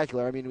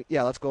spectacular. I mean,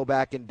 let's go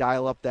back and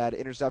dial up that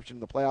interception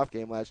in the playoff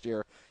game last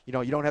year. You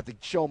don't have to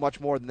show much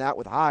more than that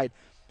with Hyde.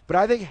 But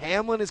I think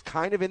Hamlin is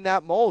kind of in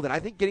that mold, and I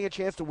think getting a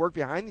chance to work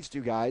behind these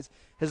two guys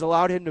has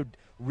allowed him to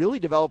really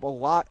develop a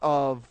lot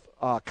of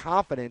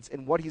confidence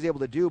in what he's able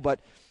to do. But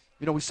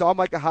we saw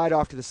Micah Hyde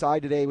off to the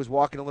side today. He was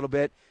walking a little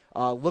bit,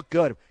 looked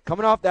good.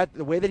 Coming off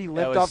the way that he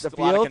limped off the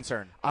field, a lot of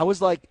concern. I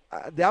was like,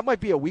 that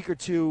might be a week or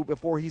two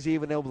before he's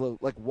even able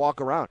to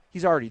walk around.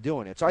 He's already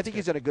doing it, so I think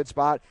he's in a good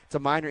spot. It's a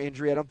minor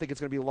injury. I don't think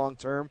it's going to be long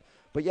term.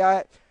 But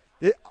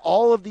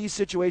all of these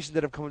situations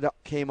that have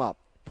came up,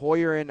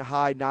 Poyer and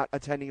Hyde not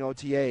attending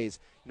OTAs,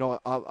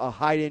 a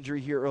Hyde injury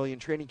here early in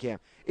training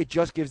camp. It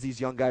just gives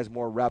these young guys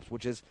more reps,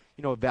 which is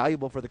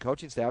valuable for the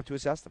coaching staff to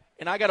assess them.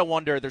 And I got to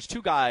wonder, there's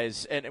two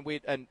guys, and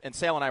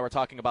Sale and I were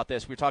talking about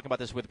this. We were talking about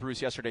this with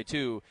Bruce yesterday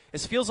too.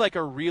 This feels like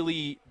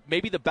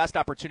maybe the best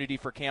opportunity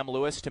for Cam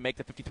Lewis to make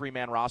the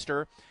 53-man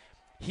roster.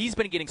 He's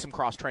been getting some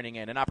cross-training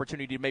in, an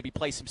opportunity to maybe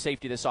play some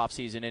safety this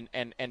offseason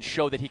and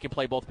show that he can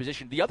play both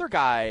positions. The other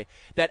guy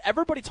that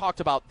everybody talked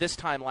about this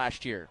time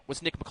last year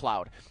was Nick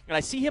McLeod. And I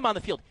see him on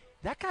the field.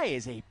 That guy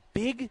is a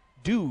big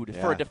dude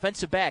for a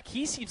defensive back.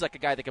 He seems like a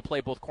guy that could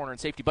play both corner and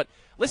safety. But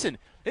listen,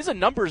 this is a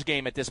numbers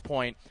game at this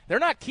point. They're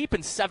not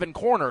keeping 7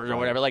 corners or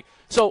whatever.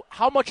 So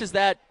how much is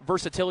that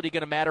versatility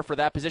going to matter for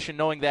that position,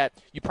 knowing that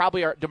you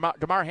probably are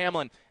Damar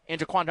Hamlin and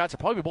Jaquan Johnson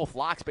are probably both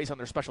locks based on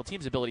their special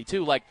teams ability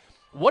too.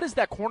 What does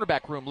that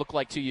cornerback room look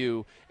like to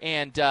you,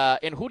 and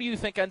who do you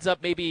think ends up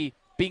maybe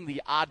being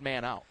the odd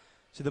man out?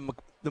 So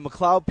the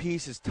McLeod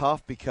piece is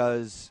tough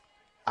because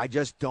I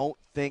just don't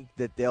think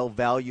that they'll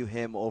value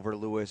him over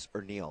Lewis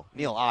or Neal.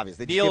 Neal,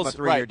 obviously. They just give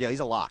him a 3-year deal. He's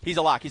a lock. He's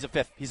a lock. He's a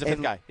fifth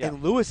guy. Yeah.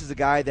 And Lewis is a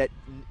guy that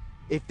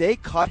if they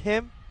cut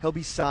him, he'll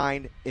be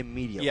signed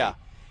immediately. Yeah.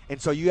 And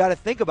so you got to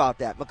think about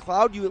that.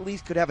 McLeod, you at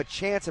least could have a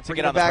chance of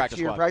bringing him back to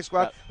your practice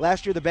squad. Yep.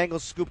 Last year, the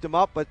Bengals scooped him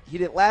up, but he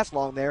didn't last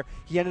long there.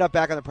 He ended up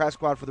back on the practice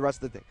squad for the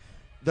rest of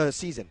the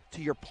season.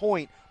 To your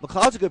point,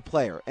 McLeod's a good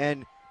player,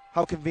 and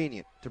how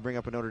convenient to bring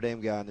up a Notre Dame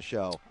guy on the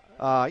show.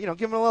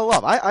 Give him a little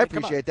love. I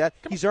appreciate that.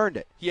 He's earned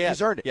it.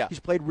 He's earned it. Yeah. He's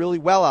played really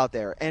well out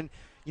there. And,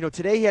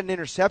 today he had an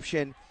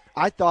interception.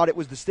 I thought it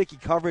was the sticky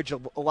coverage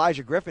of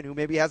Elijah Griffin, who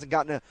maybe hasn't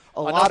gotten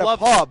a lot of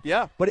pub.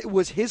 Yeah. But it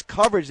was his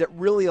coverage that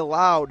really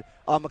allowed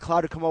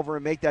McLeod to come over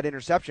and make that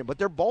interception. But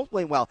they're both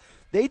playing well.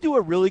 They do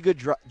a really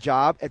good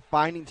job at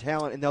finding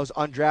talent in those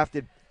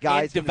undrafted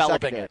guys. And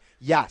developing it.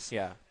 Yes.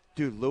 Yeah.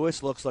 Dude,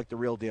 Lewis looks like the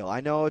real deal. I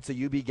know it's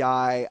a UB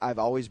guy. I've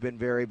always been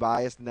very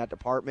biased in that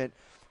department.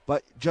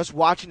 But just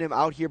watching him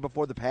out here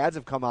before the pads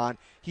have come on,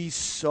 he's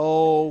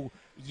so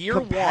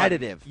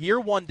competitive. Year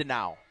one to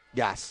now.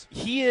 Yes.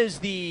 He is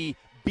the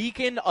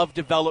beacon of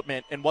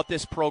development in what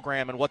this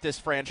program and what this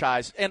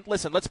franchise. And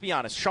listen, let's be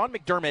honest. Sean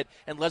McDermott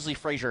and Leslie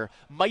Frazier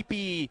might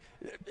be.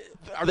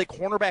 Are they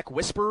cornerback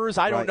whisperers?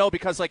 I don't know,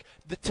 because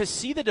to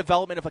see the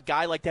development of a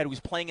guy like that who's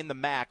playing in the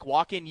MAC,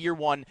 walk in year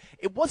one,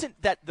 it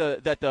wasn't that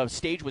the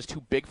stage was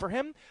too big for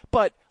him.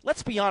 But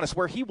let's be honest,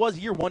 where he was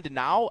year one to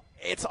now,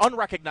 it's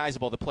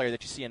unrecognizable, the player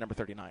that you see in number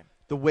 39.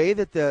 The way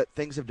that the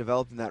things have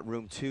developed in that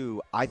room,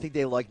 too, I think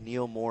they like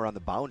Neal more on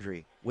the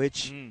boundary,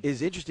 which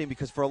is interesting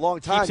because for a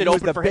long time he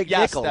was the big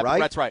nickel, right?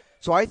 That's right.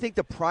 So I think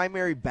the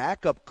primary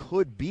backup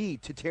could be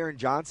to Taron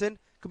Johnson,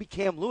 could be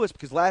Cam Lewis,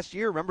 because last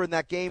year, remember in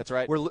that game that's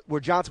right. where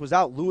Johnson was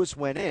out, Lewis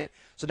went in.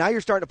 So now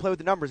you're starting to play with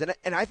the numbers. And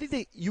I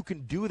think you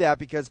can do that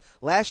because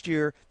last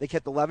year they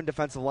kept 11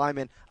 defensive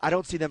linemen. I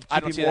don't see them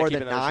keeping more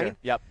than 9.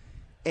 Yep.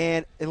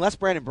 And unless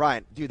Brandon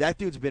Bryant, that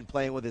dude's been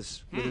playing with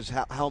his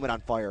helmet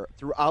on fire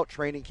throughout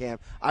training camp.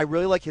 I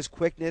really like his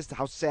quickness,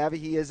 how savvy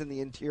he is in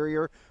the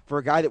interior. For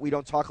a guy that we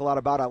don't talk a lot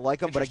about, I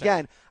like him. But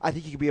again, I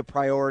think he could be a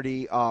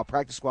priority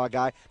practice squad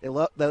guy. They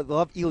love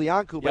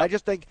Elianku, but I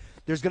just think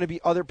there's going to be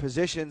other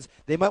positions.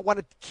 They might want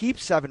to keep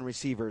 7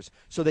 receivers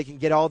so they can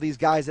get all these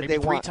guys that Maybe they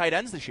want. Maybe 3 tight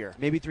ends this year.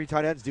 Maybe 3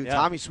 tight ends, dude. Yeah.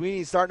 Tommy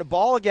Sweeney's starting to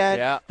ball again.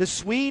 Yeah. The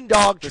Sween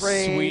dog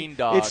train. Sween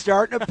dog. It's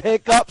starting to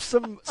pick up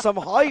some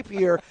hype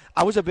here.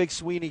 I was a big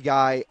Sweeney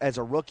guy as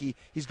a rookie.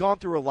 He's gone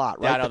through a lot,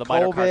 right? Yeah, I know, the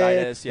COVID,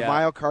 myocarditis. the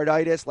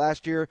myocarditis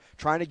last year,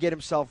 trying to get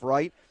himself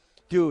right.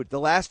 Dude, the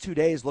last 2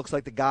 days looks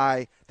like the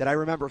guy that I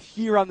remember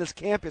here on this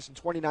campus in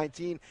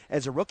 2019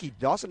 as a rookie.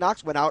 Dawson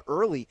Knox went out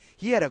early.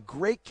 He had a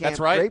great camp, That's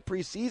right. great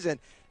preseason.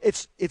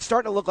 It's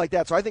starting to look like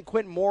that. So I think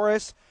Quentin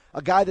Morris,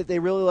 a guy that they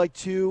really like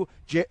too,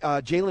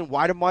 Jalen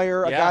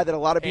Weidemeyer, a guy that a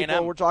lot of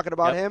people were talking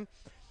about him.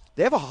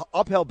 they have a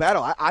uphill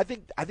battle. I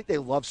think they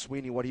love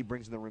Sweeney, what he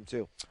brings in the room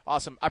too.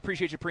 Awesome. I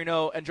appreciate you,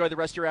 Prino. Enjoy the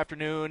rest of your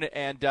afternoon,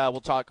 and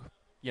we'll talk,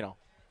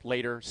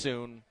 later,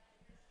 soon.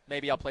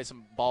 Maybe I'll play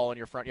some ball in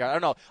your front yard. I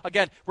don't know.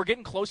 Again, we're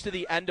getting close to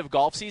the end of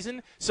golf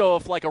season, so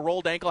if, a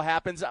rolled ankle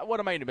happens, what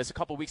am I going to miss, a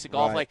couple weeks of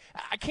golf? Right.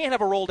 I can't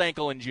have a rolled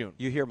ankle in June.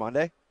 You here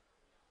Monday?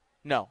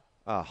 No.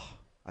 Oh,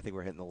 I think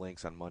we're hitting the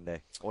links on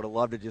Monday. I would have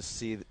loved to just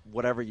see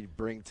whatever you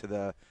bring to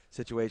the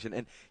situation.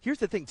 And here's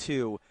the thing,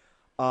 too.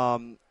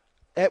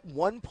 At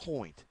one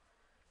point,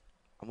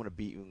 I'm going to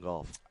beat you in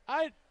golf.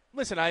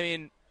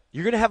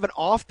 You're going to have an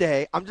off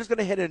day. I'm just going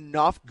to hit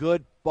enough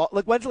good ball.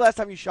 When's the last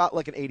time you shot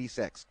an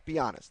 86? Be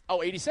honest.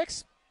 Oh,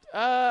 86?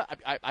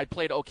 I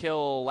played Oak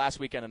Hill last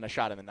weekend, and I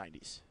shot in the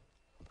 90s.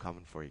 I'm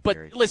coming for you, but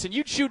Gary. Listen,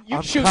 you'd shoot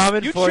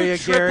triple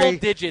Gary.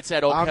 Digits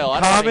at Oak Hill.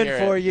 I'm coming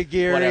for you,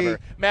 Gary. Whatever.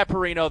 Matt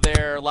Perino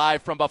there,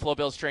 live from Buffalo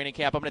Bills training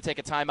camp. I'm going to take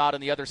a timeout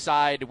on the other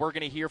side. We're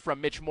going to hear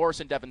from Mitch Morse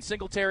and Devin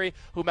Singletary,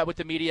 who met with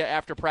the media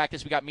after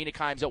practice. We got Mina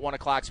Kimes at 1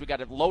 o'clock, so we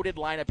got a loaded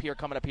lineup here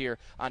coming up here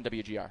on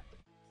WGR.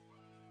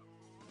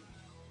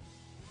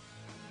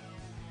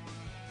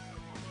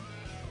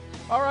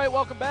 All right,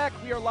 welcome back.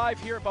 We are live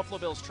here at Buffalo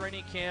Bills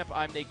training camp.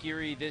 I'm Nate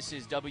Geary. This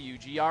is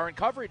WGR, and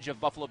coverage of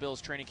Buffalo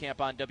Bills training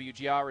camp on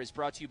WGR is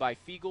brought to you by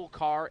Fiegel,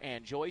 Carr,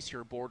 and Joyce,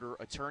 your border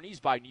attorneys,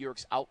 by New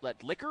York's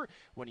Outlet Liquor.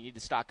 When you need to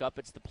stock up,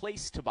 it's the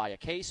place to buy a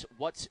case.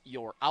 What's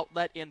your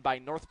outlet? In by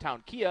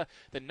Northtown Kia,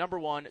 the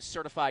 #1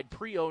 certified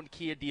pre-owned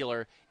Kia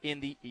dealer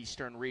in the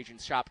Eastern region.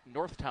 Shop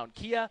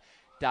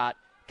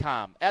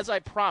northtownkia.com. As I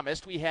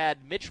promised, we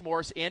had Mitch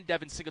Morse and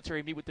Devin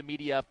Singletary meet with the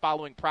media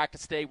following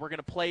practice day. We're going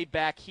to play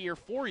back here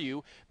for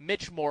you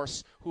Mitch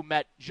Morse, who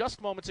met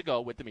just moments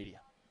ago with the media.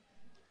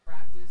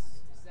 Practice,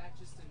 is that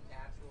just a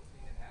natural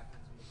thing that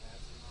happens when the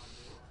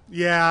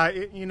pads are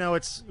on?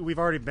 Yeah, we've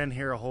already been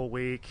here a whole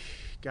week.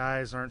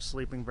 Guys aren't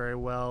sleeping very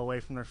well, away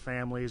from their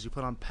families. You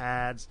put on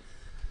pads.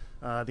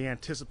 The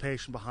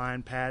anticipation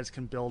behind pads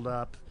can build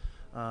up.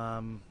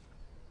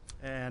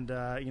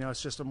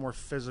 It's just a more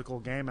physical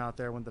game out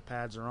there when the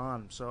pads are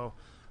on. So,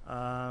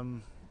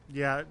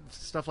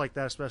 stuff like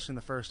that, especially in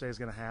the first day, is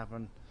going to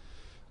happen.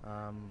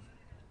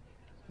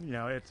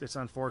 It's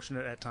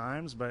unfortunate at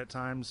times, but at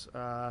times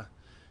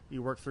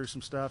you work through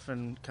some stuff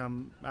and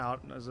come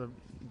out as a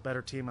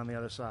better team on the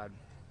other side,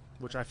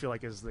 which I feel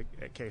like is the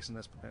case in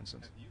this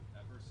instance. Have you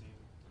ever seen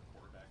the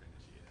quarterback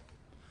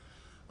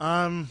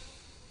initiate?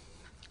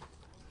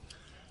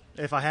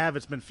 If I have,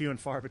 it's been few and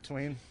far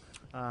between.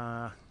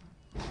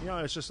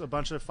 It's just a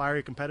bunch of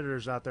fiery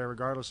competitors out there,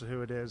 regardless of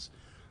who it is.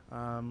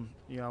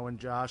 When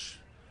Josh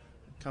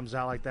comes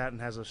out like that and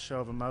has a show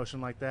of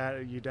emotion like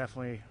that, you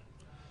definitely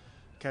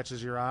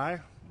catches your eye.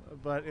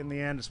 But in the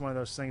end, it's one of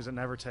those things that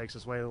never takes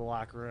its way to the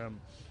locker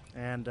room.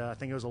 And I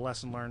think it was a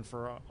lesson learned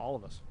for all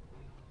of us.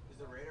 Is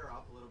the radar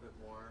up a little bit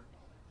more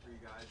for you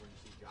guys when you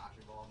see Josh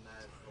involved in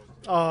that?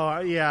 Oh,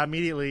 yeah,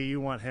 immediately you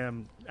want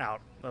him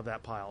out of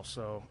that pile.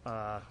 So,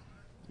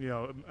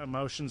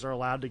 emotions are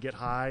allowed to get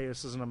high.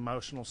 This is an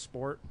emotional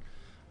sport.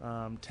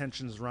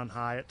 Tensions run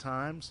high at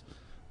times.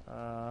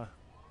 But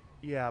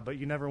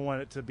you never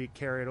want it to be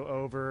carried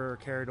over or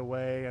carried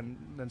away and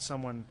then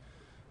someone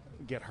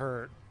get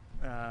hurt.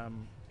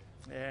 And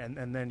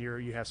then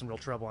you have some real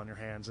trouble on your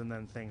hands, and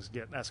then things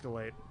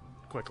escalate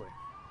quickly.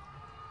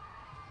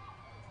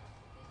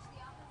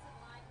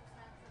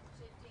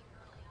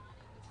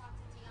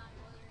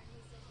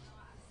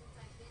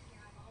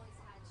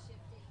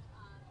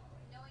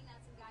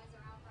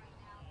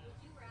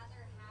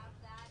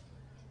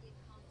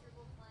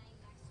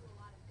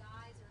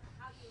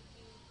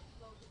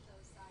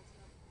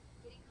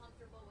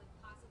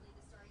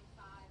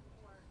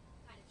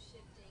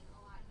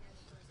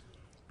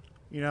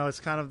 It's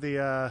kind of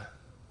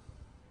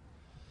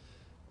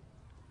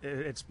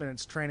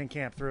it's training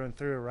camp through and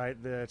through, right?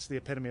 It's the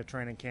epitome of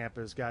training camp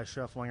is guys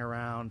shuffling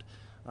around.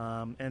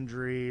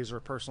 Injuries or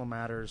personal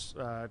matters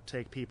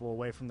take people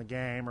away from the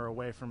game or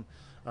away from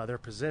their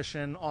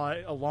position,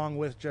 along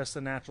with just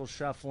the natural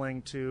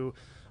shuffling to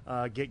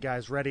get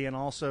guys ready, and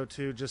also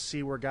to just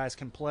see where guys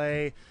can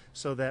play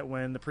so that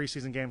when the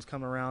preseason games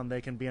come around, they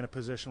can be in a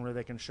position where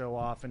they can show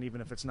off, and even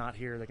if it's not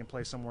here, they can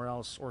play somewhere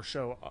else or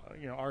show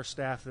our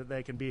staff that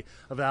they can be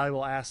a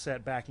valuable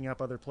asset backing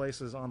up other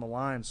places on the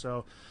line.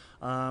 So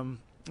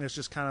it's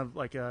just kind of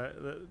like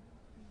the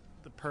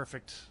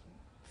perfect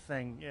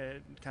thing,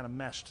 kind of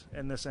meshed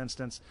in this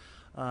instance.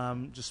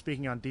 Just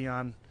speaking on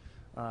Dion,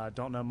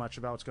 don't know much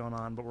about what's going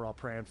on, but we're all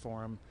praying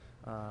for him.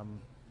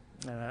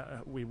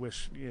 And we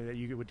wish that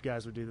you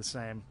guys would do the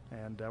same,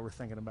 and we're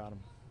thinking about him.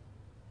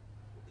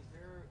 Is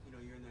there,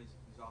 you're in these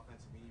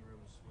offensive meeting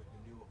rooms with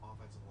the new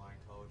offensive line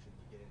coach, and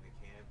you get into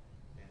camp,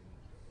 and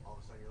all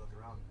of a sudden you're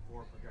looking around,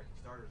 4 projected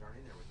starters aren't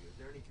in there with you. Is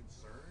there any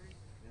concern?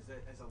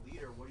 As a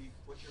leader,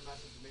 what's your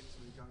message to maybe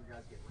some of these younger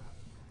guys getting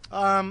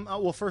reps?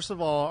 Well, first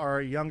of all, our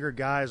younger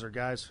guys are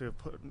guys who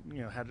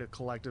have had a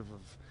collective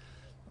of.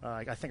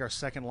 I think our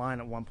second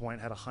line at one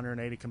point had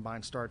 180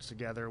 combined starts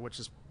together, which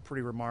is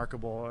pretty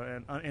remarkable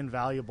and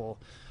invaluable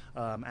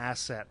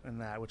asset in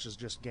that, which is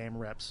just game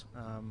reps.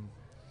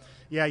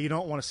 You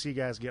don't want to see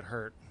guys get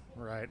hurt,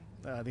 right?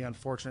 The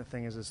unfortunate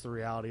thing is it's the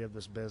reality of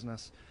this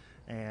business,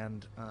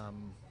 and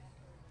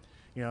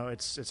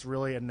it's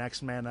really a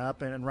next man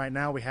up. And right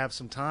now we have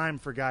some time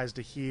for guys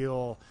to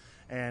heal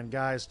and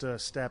guys to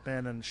step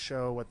in and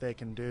show what they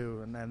can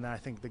do. And I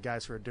think the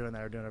guys who are doing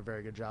that are doing a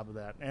very good job of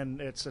that.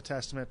 And it's a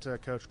testament to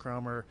Coach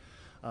Cromer,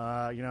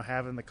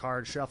 having the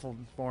card shuffled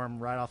for him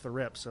right off the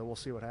rip. So we'll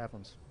see what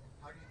happens.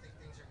 How do you think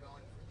things are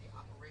going from the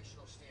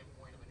operational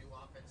standpoint of a new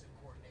offensive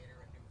coordinator,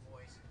 a new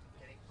voice,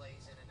 getting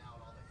plays in and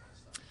out, all that kind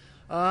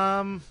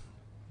of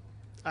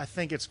stuff? I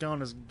think it's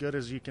going as good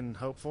as you can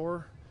hope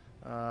for.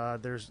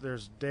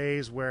 There's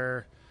days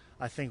where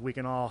I think we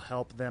can all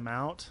help them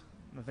out.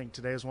 I think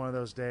today is one of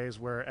those days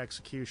where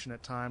execution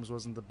at times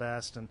wasn't the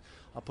best, and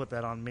I'll put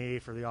that on me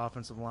for the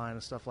offensive line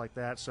and stuff like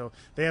that. So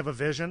they have a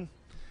vision,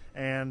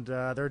 and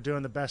they're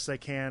doing the best they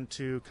can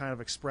to kind of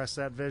express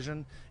that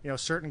vision.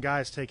 Certain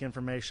guys take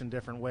information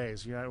different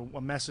ways. A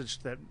message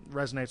that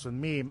resonates with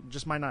me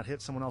just might not hit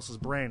someone else's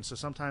brain. So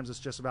sometimes it's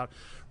just about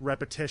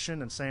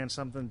repetition and saying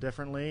something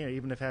differently,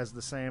 even if it has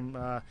the same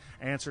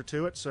answer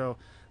to it. So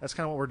that's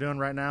kind of what we're doing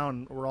right now,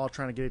 and we're all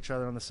trying to get each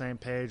other on the same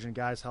page, and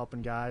guys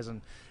helping guys.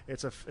 And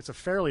it's a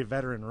fairly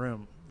veteran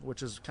room,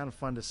 which is kind of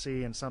fun to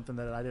see, and something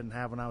that I didn't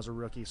have when I was a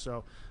rookie.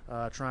 So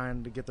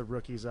trying to get the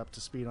rookies up to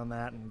speed on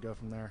that and go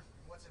from there.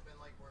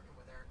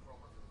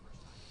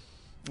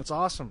 It's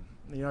awesome.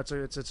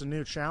 It's a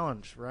new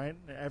challenge, right?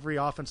 Every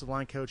offensive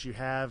line coach you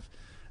have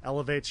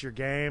elevates your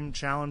game,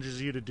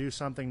 challenges you to do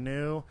something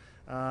new,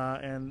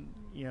 and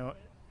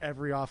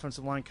every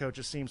offensive line coach,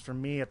 it seems for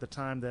me at the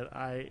time that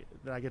I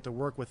get to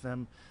work with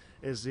them,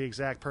 is the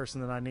exact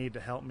person that I need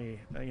to help me.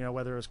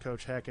 Whether it was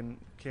Coach Heck in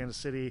Kansas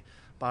City,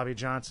 Bobby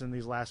Johnson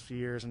these last few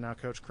years, and now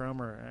Coach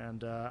Cromer,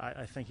 and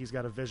I think he's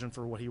got a vision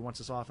for what he wants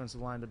his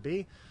offensive line to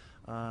be.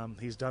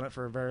 He's done it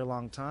for a very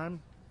long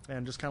time.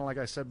 And just kind of like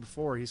I said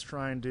before, he's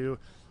trying to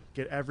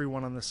get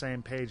everyone on the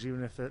same page,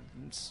 even if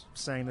it's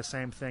saying the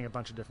same thing a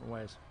bunch of different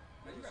ways.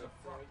 There was a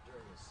point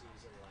during the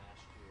season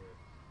last year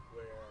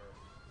where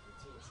the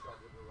team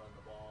struggled to run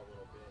the ball a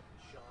little bit,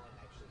 and Sean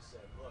actually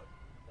said, look,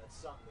 that's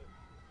something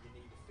that you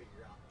need to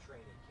figure out in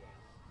training camp.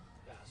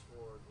 Fast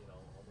forward,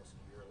 almost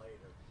a year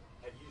later.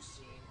 Have you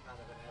seen kind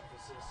of an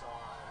emphasis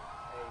on,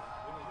 hey,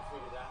 we need to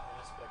figure that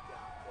aspect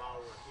out while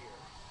we're here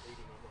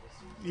leading into the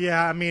season?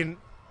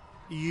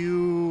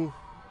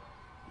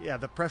 Yeah,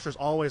 the pressure's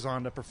always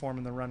on to perform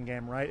in the run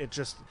game, right?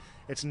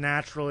 It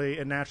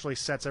naturally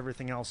sets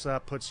everything else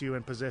up, puts you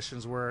in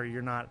positions where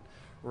you're not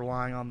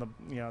relying on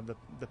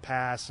the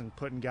pass and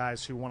putting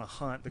guys who want to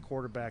hunt the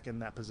quarterback in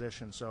that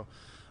position. So,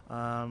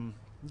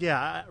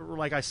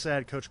 like I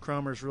said, Coach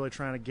Cromer's really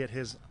trying to get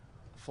his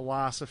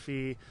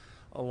philosophy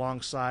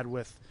alongside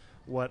with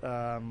what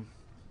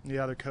the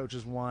other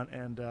coaches want,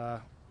 and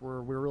we're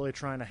really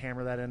trying to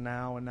hammer that in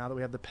now. And now that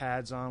we have the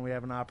pads on, we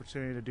have an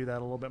opportunity to do that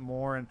a little bit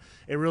more. And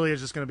it really is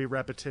just going to be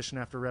repetition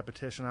after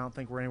repetition. I don't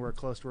think we're anywhere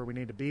close to where we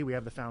need to be. We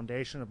have the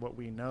foundation of what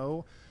we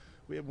know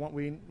we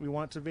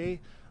want to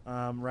be.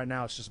 Right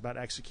now, it's just about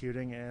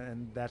executing,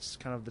 and that's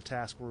kind of the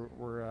task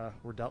we're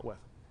dealt with.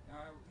 Now,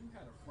 you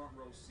had a front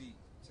row seat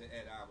to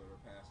Ed Albert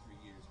the past 3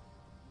 years.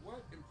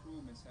 What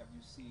improvements have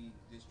you seen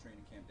this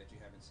training camp that you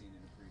haven't seen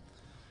in the previous?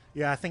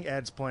 Yeah, I think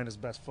Ed's playing his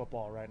best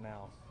football right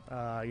now.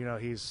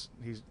 He's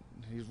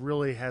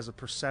really has a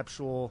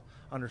perceptual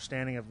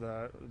understanding of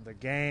the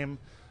game,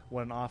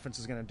 what an offense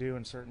is going to do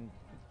in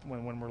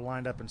when we're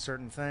lined up in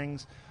certain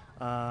things,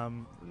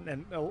 and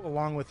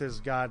along with his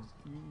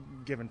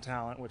God-given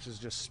talent, which is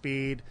just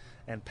speed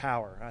and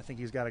power. I think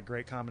he's got a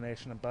great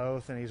combination of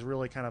both, and he's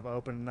really kind of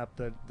opening up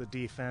the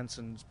defense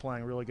and is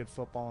playing really good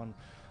football,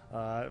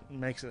 and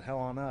makes it hell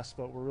on us.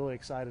 But we're really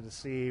excited to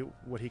see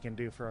what he can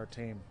do for our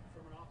team.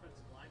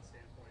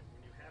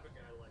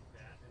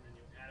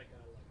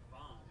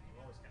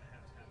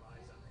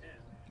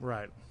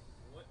 Right.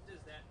 What does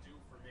that do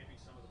for maybe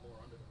some of the more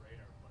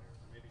under-the-radar players,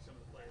 or maybe some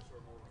of the players who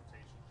are more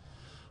rotational?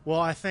 Well,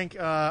 I think,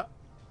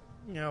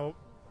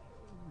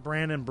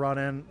 Brandon brought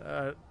in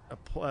a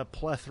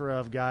plethora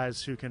of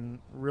guys who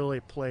can really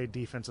play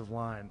defensive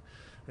line.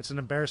 It's an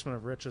embarrassment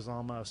of riches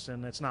almost,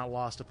 and it's not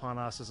lost upon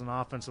us as an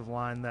offensive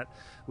line that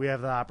we have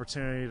the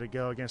opportunity to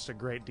go against a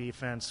great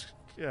defense,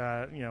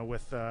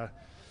 with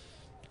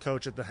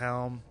Coach at the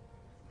helm,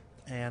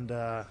 and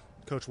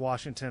Coach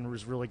Washington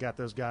has really got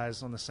those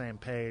guys on the same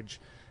page.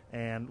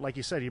 And like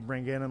you said, you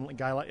bring in a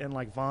guy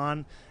like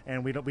Vaughn,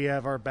 and we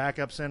have our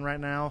backups in right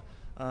now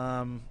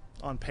on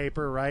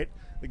paper, right?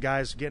 The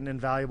guy's getting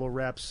invaluable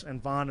reps,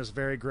 and Vaughn is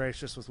very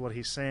gracious with what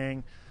he's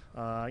saying.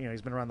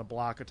 He's been around the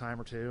block a time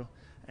or two.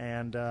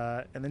 And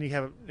then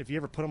if you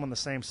ever put him on the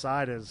same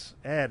side as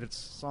Ed,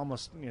 it's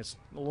almost it's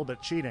a little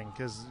bit cheating,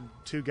 because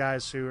two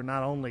guys who are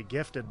not only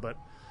gifted but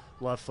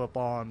love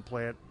football and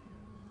play it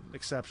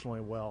exceptionally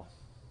well.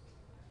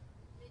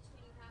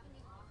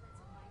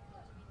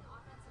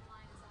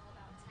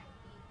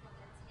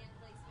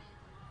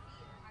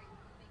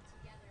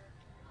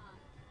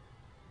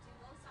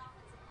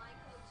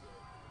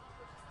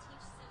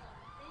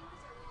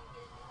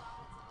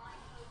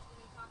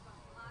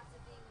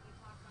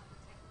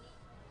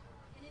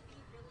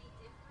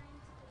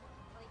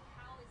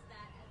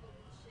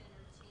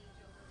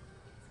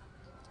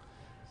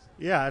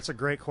 Yeah, it's a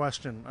great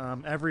question.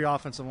 Every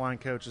offensive line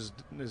coach is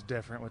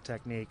different with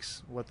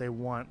techniques, what they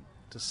want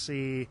to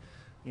see,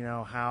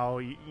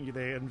 how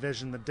they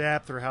envision the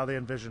depth or how they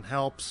envision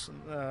helps,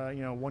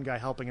 one guy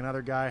helping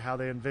another guy, how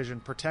they envision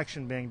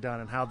protection being done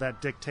and how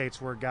that dictates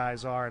where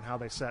guys are and how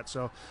they set.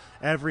 So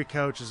every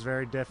coach is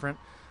very different.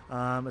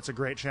 It's a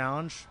great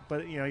challenge,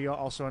 but, you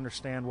also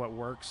understand what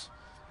works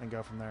and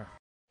go from there.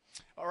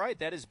 All right,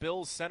 that is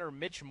Bills center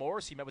Mitch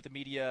Morse. He met with the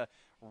media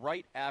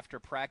right after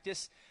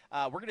practice.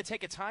 We're going to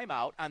take a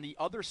timeout. On the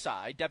other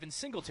side, Devin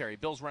Singletary,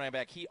 Bills running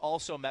back, he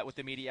also met with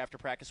the media after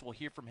practice. We'll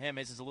hear from him.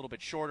 His is a little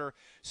bit shorter,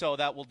 so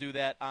that we'll do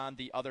that on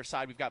the other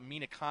side. We've got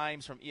Mina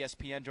Kimes from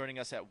ESPN joining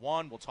us at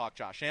 1. We'll talk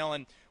Josh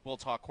Allen. We'll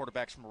talk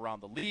quarterbacks from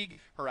around the league,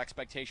 her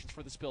expectations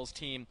for this Bills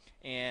team,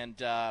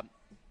 and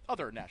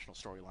other national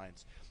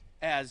storylines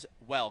as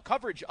well.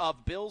 Coverage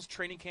of Bills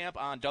training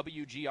camp on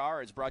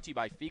WGR is brought to you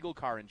by Fiegel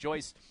Car &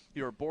 Joyce,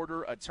 your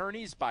border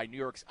attorneys, by New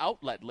York's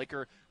Outlet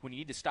Liquor. When you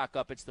need to stock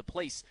up, it's the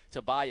place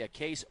to buy a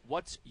case.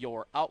 What's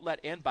your outlet?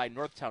 And by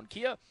Northtown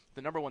Kia,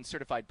 the #1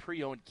 certified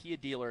pre-owned Kia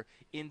dealer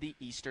in the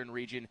Eastern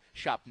region.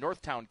 Shop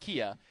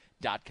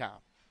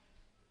northtownkia.com.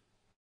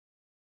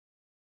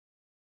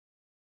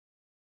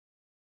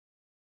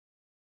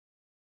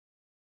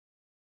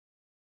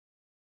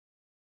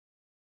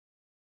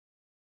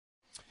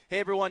 Hey,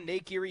 everyone,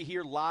 Nate Geary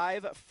here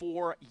live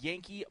for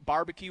Yankee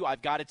Barbecue.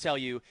 I've got to tell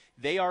you,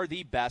 they are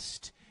the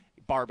best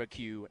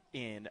barbecue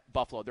in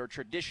Buffalo. They're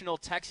traditional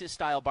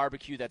Texas-style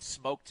barbecue that's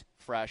smoked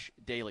fresh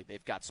daily.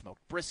 They've got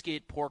smoked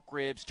brisket, pork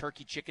ribs,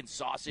 turkey, chicken,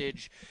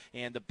 sausage,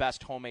 and the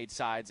best homemade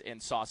sides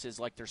and sauces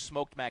like their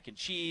smoked mac and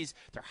cheese,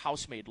 their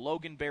house-made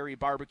Loganberry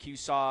barbecue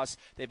sauce.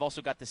 They've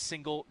also got the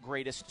single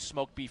greatest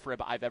smoked beef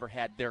rib I've ever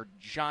had. They're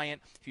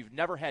giant. If you've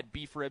never had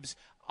beef ribs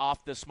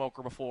off the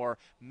smoker before,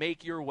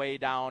 make your way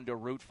down to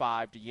Route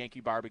 5 to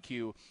Yankee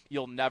Barbecue.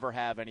 You'll never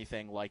have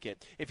anything like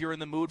it. If you're in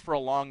the mood for a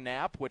long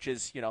nap, which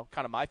is,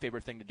 kind of my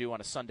favorite thing to do on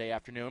a Sunday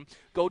afternoon,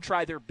 go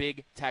try their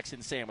Big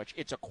Texan Sandwich.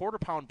 It's a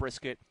quarter-pound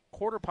brisket,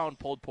 quarter-pound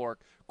pulled pork,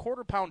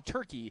 quarter-pound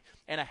turkey,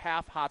 and a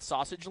half hot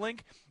sausage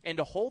link. And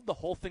to hold the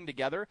whole thing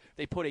together,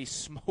 they put a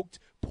smoked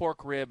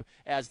pork rib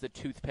as the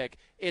toothpick.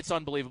 It's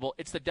unbelievable.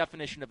 It's the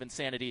definition of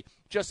insanity.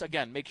 Just,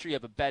 again, make sure you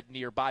have a bed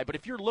nearby. But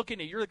if you're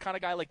the kind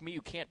of guy like me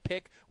who can't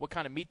pick what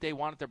kind of meat they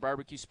want at their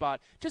barbecue spot,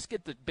 just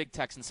get the Big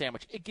Texan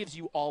Sandwich. It gives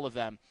you all of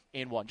them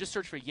in one. Just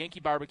search for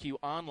Yankee Barbecue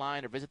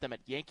online or visit them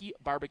at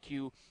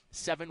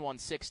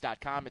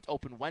yankeebarbecue716.com. It's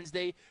open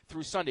Wednesday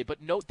through Sunday.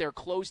 But note, they're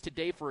closed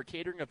today for a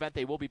catering event.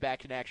 They will be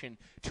back in action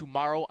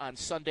tomorrow on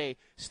Sunday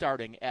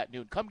starting at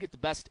noon. Come get the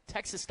best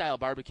Texas-style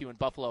barbecue in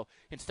Buffalo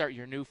and start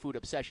your new food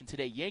obsession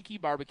today. Yankee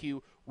Barbecue,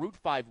 Route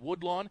 5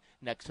 Woodlawn,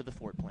 next to the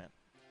Ford plant.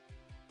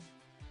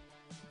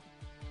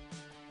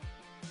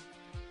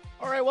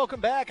 All right,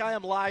 welcome back. I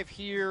am live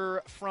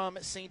here from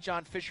St.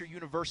 John Fisher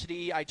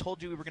University. I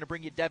told you we were going to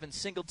bring you Devin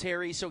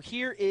Singletary. So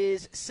here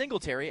is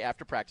Singletary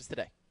after practice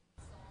today.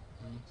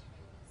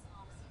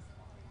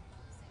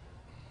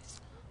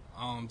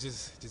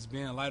 Just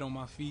being light on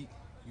my feet,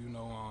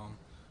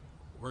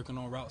 working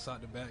on routes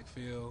out the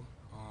backfield,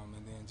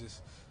 and then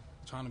just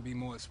trying to be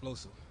more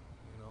explosive.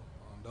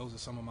 Those are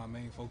some of my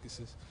main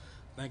focuses.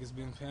 I think it's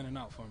been panning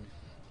out for me.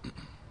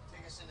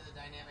 Take us into the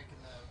dynamic in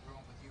the room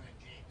with you and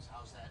James.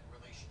 How's that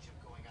relationship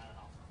going on and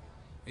off the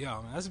field? Yeah,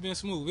 man, that's been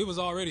smooth. It was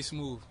already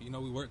smooth. We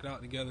worked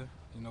out together,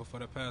 for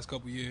the past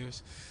couple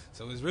years.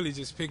 So it's really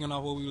just picking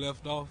up where we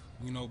left off,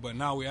 but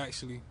now we're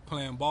actually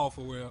playing ball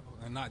for real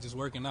and not just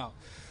working out.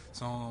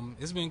 So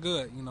it's been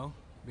good,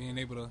 being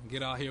able to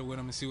get out here with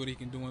him and see what he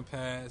can do in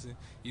pads and,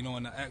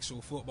 in the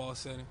actual football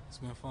setting. It's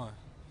been fun.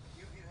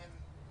 You view him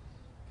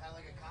kind of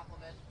like a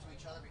compliment to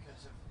each other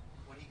because of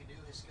what he can do,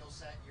 his skill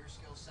set, your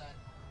skill set,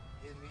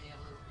 him being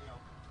able to,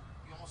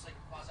 be almost like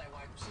a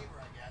quasi-wide receiver,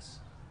 I guess,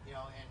 and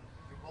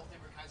you're both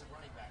different kinds of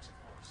running backs, of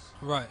course.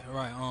 Right.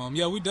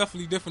 Yeah, we're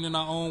definitely different in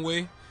our own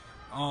way.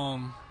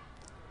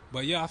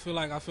 But yeah, I feel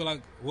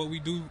like what we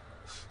do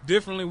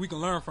differently, we can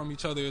learn from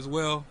each other as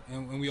well,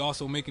 and we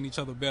also making each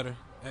other better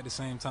at the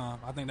same time.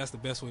 I think that's the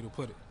best way to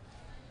put it.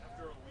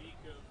 After a week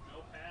of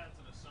no pads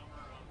and a summer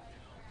of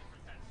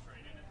different kinds of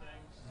training and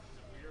things, is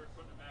it weird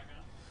putting it back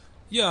on?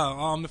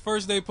 Yeah, the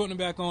first day putting it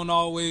back on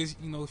always,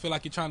 feel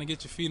like you're trying to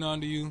get your feet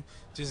under you,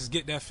 just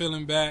get that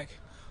feeling back.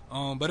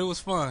 But it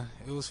was fun.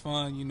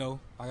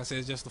 Like I said,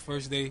 it's just the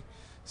first day,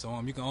 so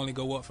you can only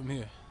go up from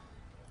here.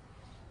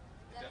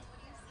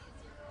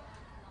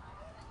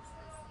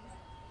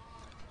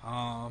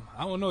 I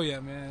don't know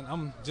yet, man.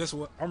 I'm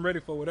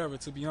ready for whatever,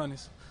 to be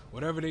honest.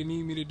 Whatever they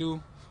need me to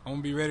do, I'm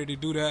gonna be ready to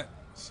do that.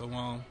 So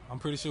I'm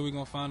pretty sure we're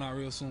gonna find out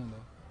real soon,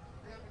 though.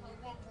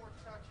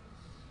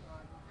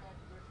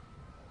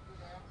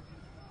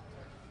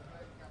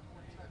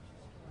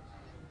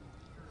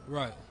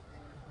 Right.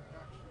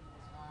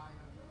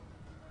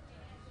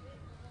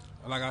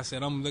 Like I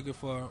said, I'm looking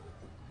for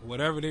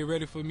whatever they're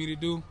ready for me to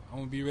do. I'm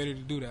gonna be ready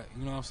to do that.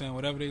 You know what I'm saying?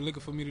 Whatever they're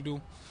looking for me to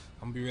do,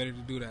 I'm gonna be ready to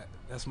do that.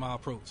 That's my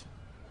approach.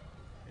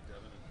 In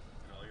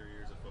all your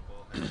years of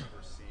football, have you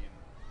ever seen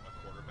a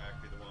quarterback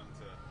be the one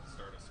to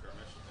start a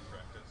skirmish in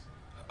practice?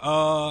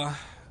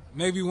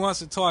 Maybe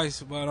once or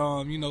twice,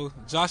 but you know,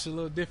 Josh is a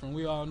little different.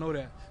 We all know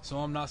that, so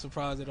I'm not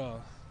surprised at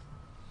all.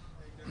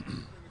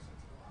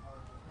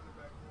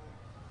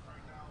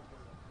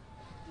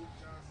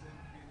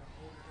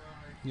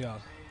 Yeah.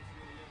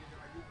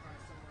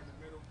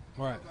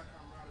 Right.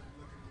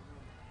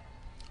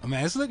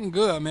 Man, it's looking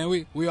good,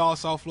 man. We all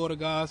South Florida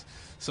guys,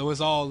 so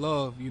it's all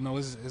love. You know,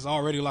 it's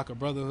already like a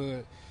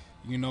brotherhood.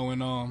 You know,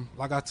 and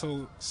like I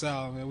told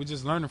Sal, man, we're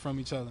just learning from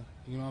each other.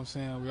 You know what I'm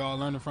saying? We're all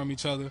learning from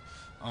each other.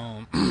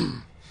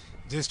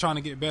 Just trying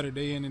to get better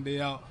day in and day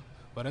out.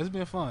 But it's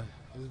been fun.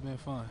 It's been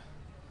fun.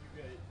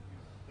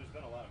 There's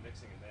been a lot of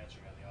mixing and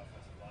matching on the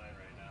offensive line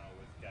right now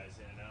with guys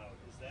in and out.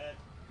 Is that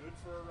good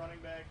for a running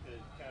back to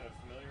kind of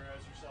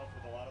familiarize yourself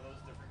with a lot of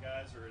those different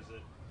guys, or is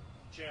it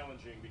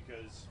challenging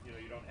because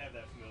you don't have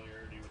that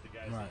familiarity with the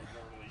guys that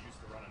you're normally used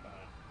to running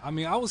behind? I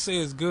mean, I would say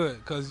it's good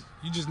because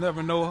you just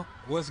never know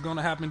what's going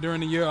to happen during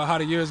the year or how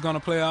the year is going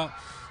to play out.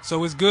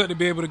 So it's good to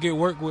be able to get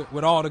work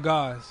with all the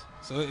guys.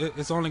 So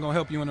it's only going to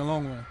help you in the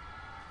long run.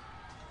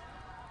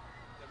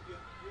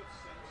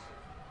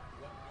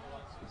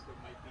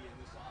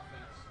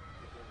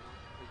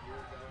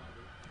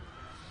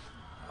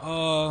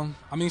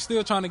 I mean,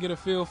 still trying to get a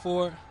feel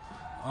for it,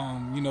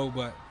 you know,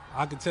 but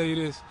I can tell you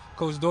this.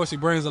 Coach Dorsey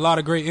brings a lot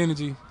of great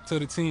energy to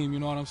the team, you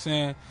know what I'm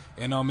saying?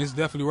 And it's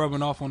definitely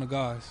rubbing off on the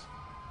guys.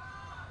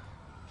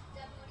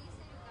 Devin, what do you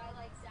say to a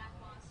guy like Zach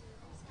Moss,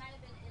 who's kind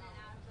of been in and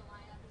out of the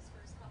lineup his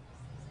first couple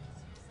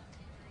seasons due to some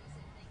injuries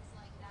and things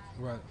like that?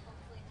 Right.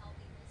 Hopefully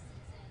healthy this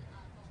season,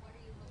 but what are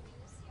you hoping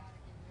to see out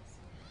of him this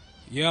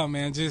year? Yeah,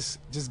 man,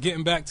 just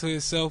getting back to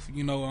himself.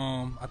 You know,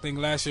 I think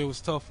last year was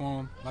tough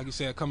for him, like you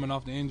said, coming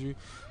off the injury.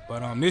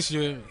 But this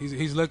year,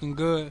 he's looking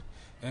good.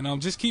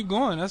 And just keep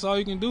going. That's all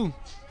you can do.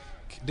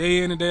 Day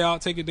in and day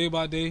out, take it day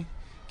by day.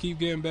 Keep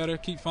getting better,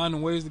 keep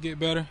finding ways to get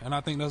better. And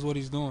I think that's what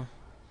he's doing.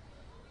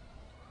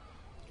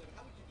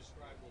 How would you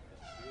describe the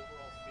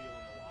overall feel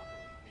in the locker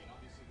room? I mean,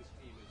 obviously this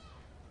team is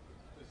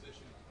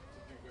positioned to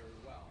do very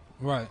well.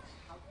 Right.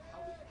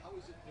 How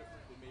is it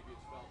different than maybe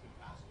it's felt in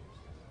past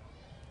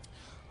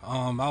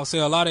years? I would say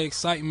a lot of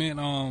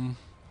excitement.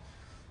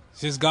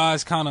 Just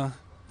guys kind of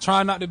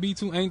trying not to be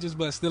too anxious,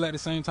 but still at the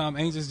same time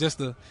anxious just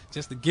to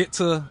get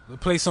to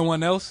play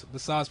someone else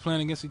besides playing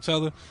against each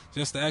other,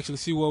 just to actually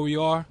see where we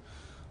are.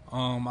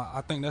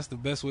 I think that's the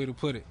best way to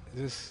put it.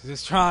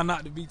 Just trying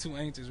not to be too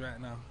anxious right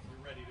now.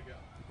 You're ready to go.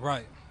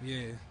 Right,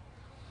 yeah.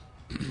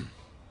 Expectations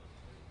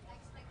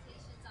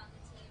on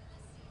the team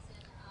this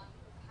season, how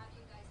do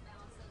you guys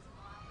balance those in the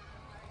locker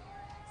room? What are your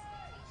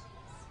expectations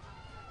for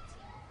the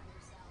team and for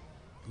yourself?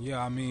 Yeah,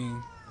 I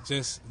mean,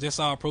 just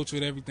our approach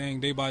with everything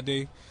day by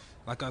day.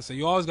 Like I said,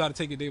 you always got to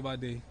take it day by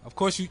day. Of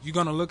course, you're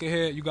going to look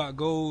ahead. You got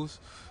goals,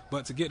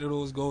 but to get to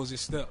those goals,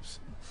 it's steps.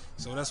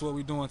 So that's what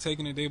we're doing,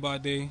 taking it day by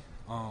day.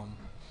 And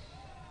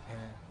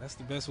that's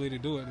the best way to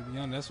do it, to be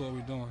honest. That's what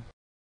we're doing.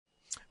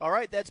 All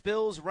right, that's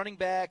Bills running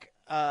back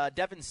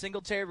Devin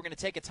Singletary. We're going to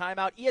take a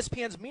timeout.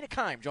 ESPN's Mina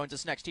Kimes joins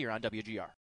us next here on WGR.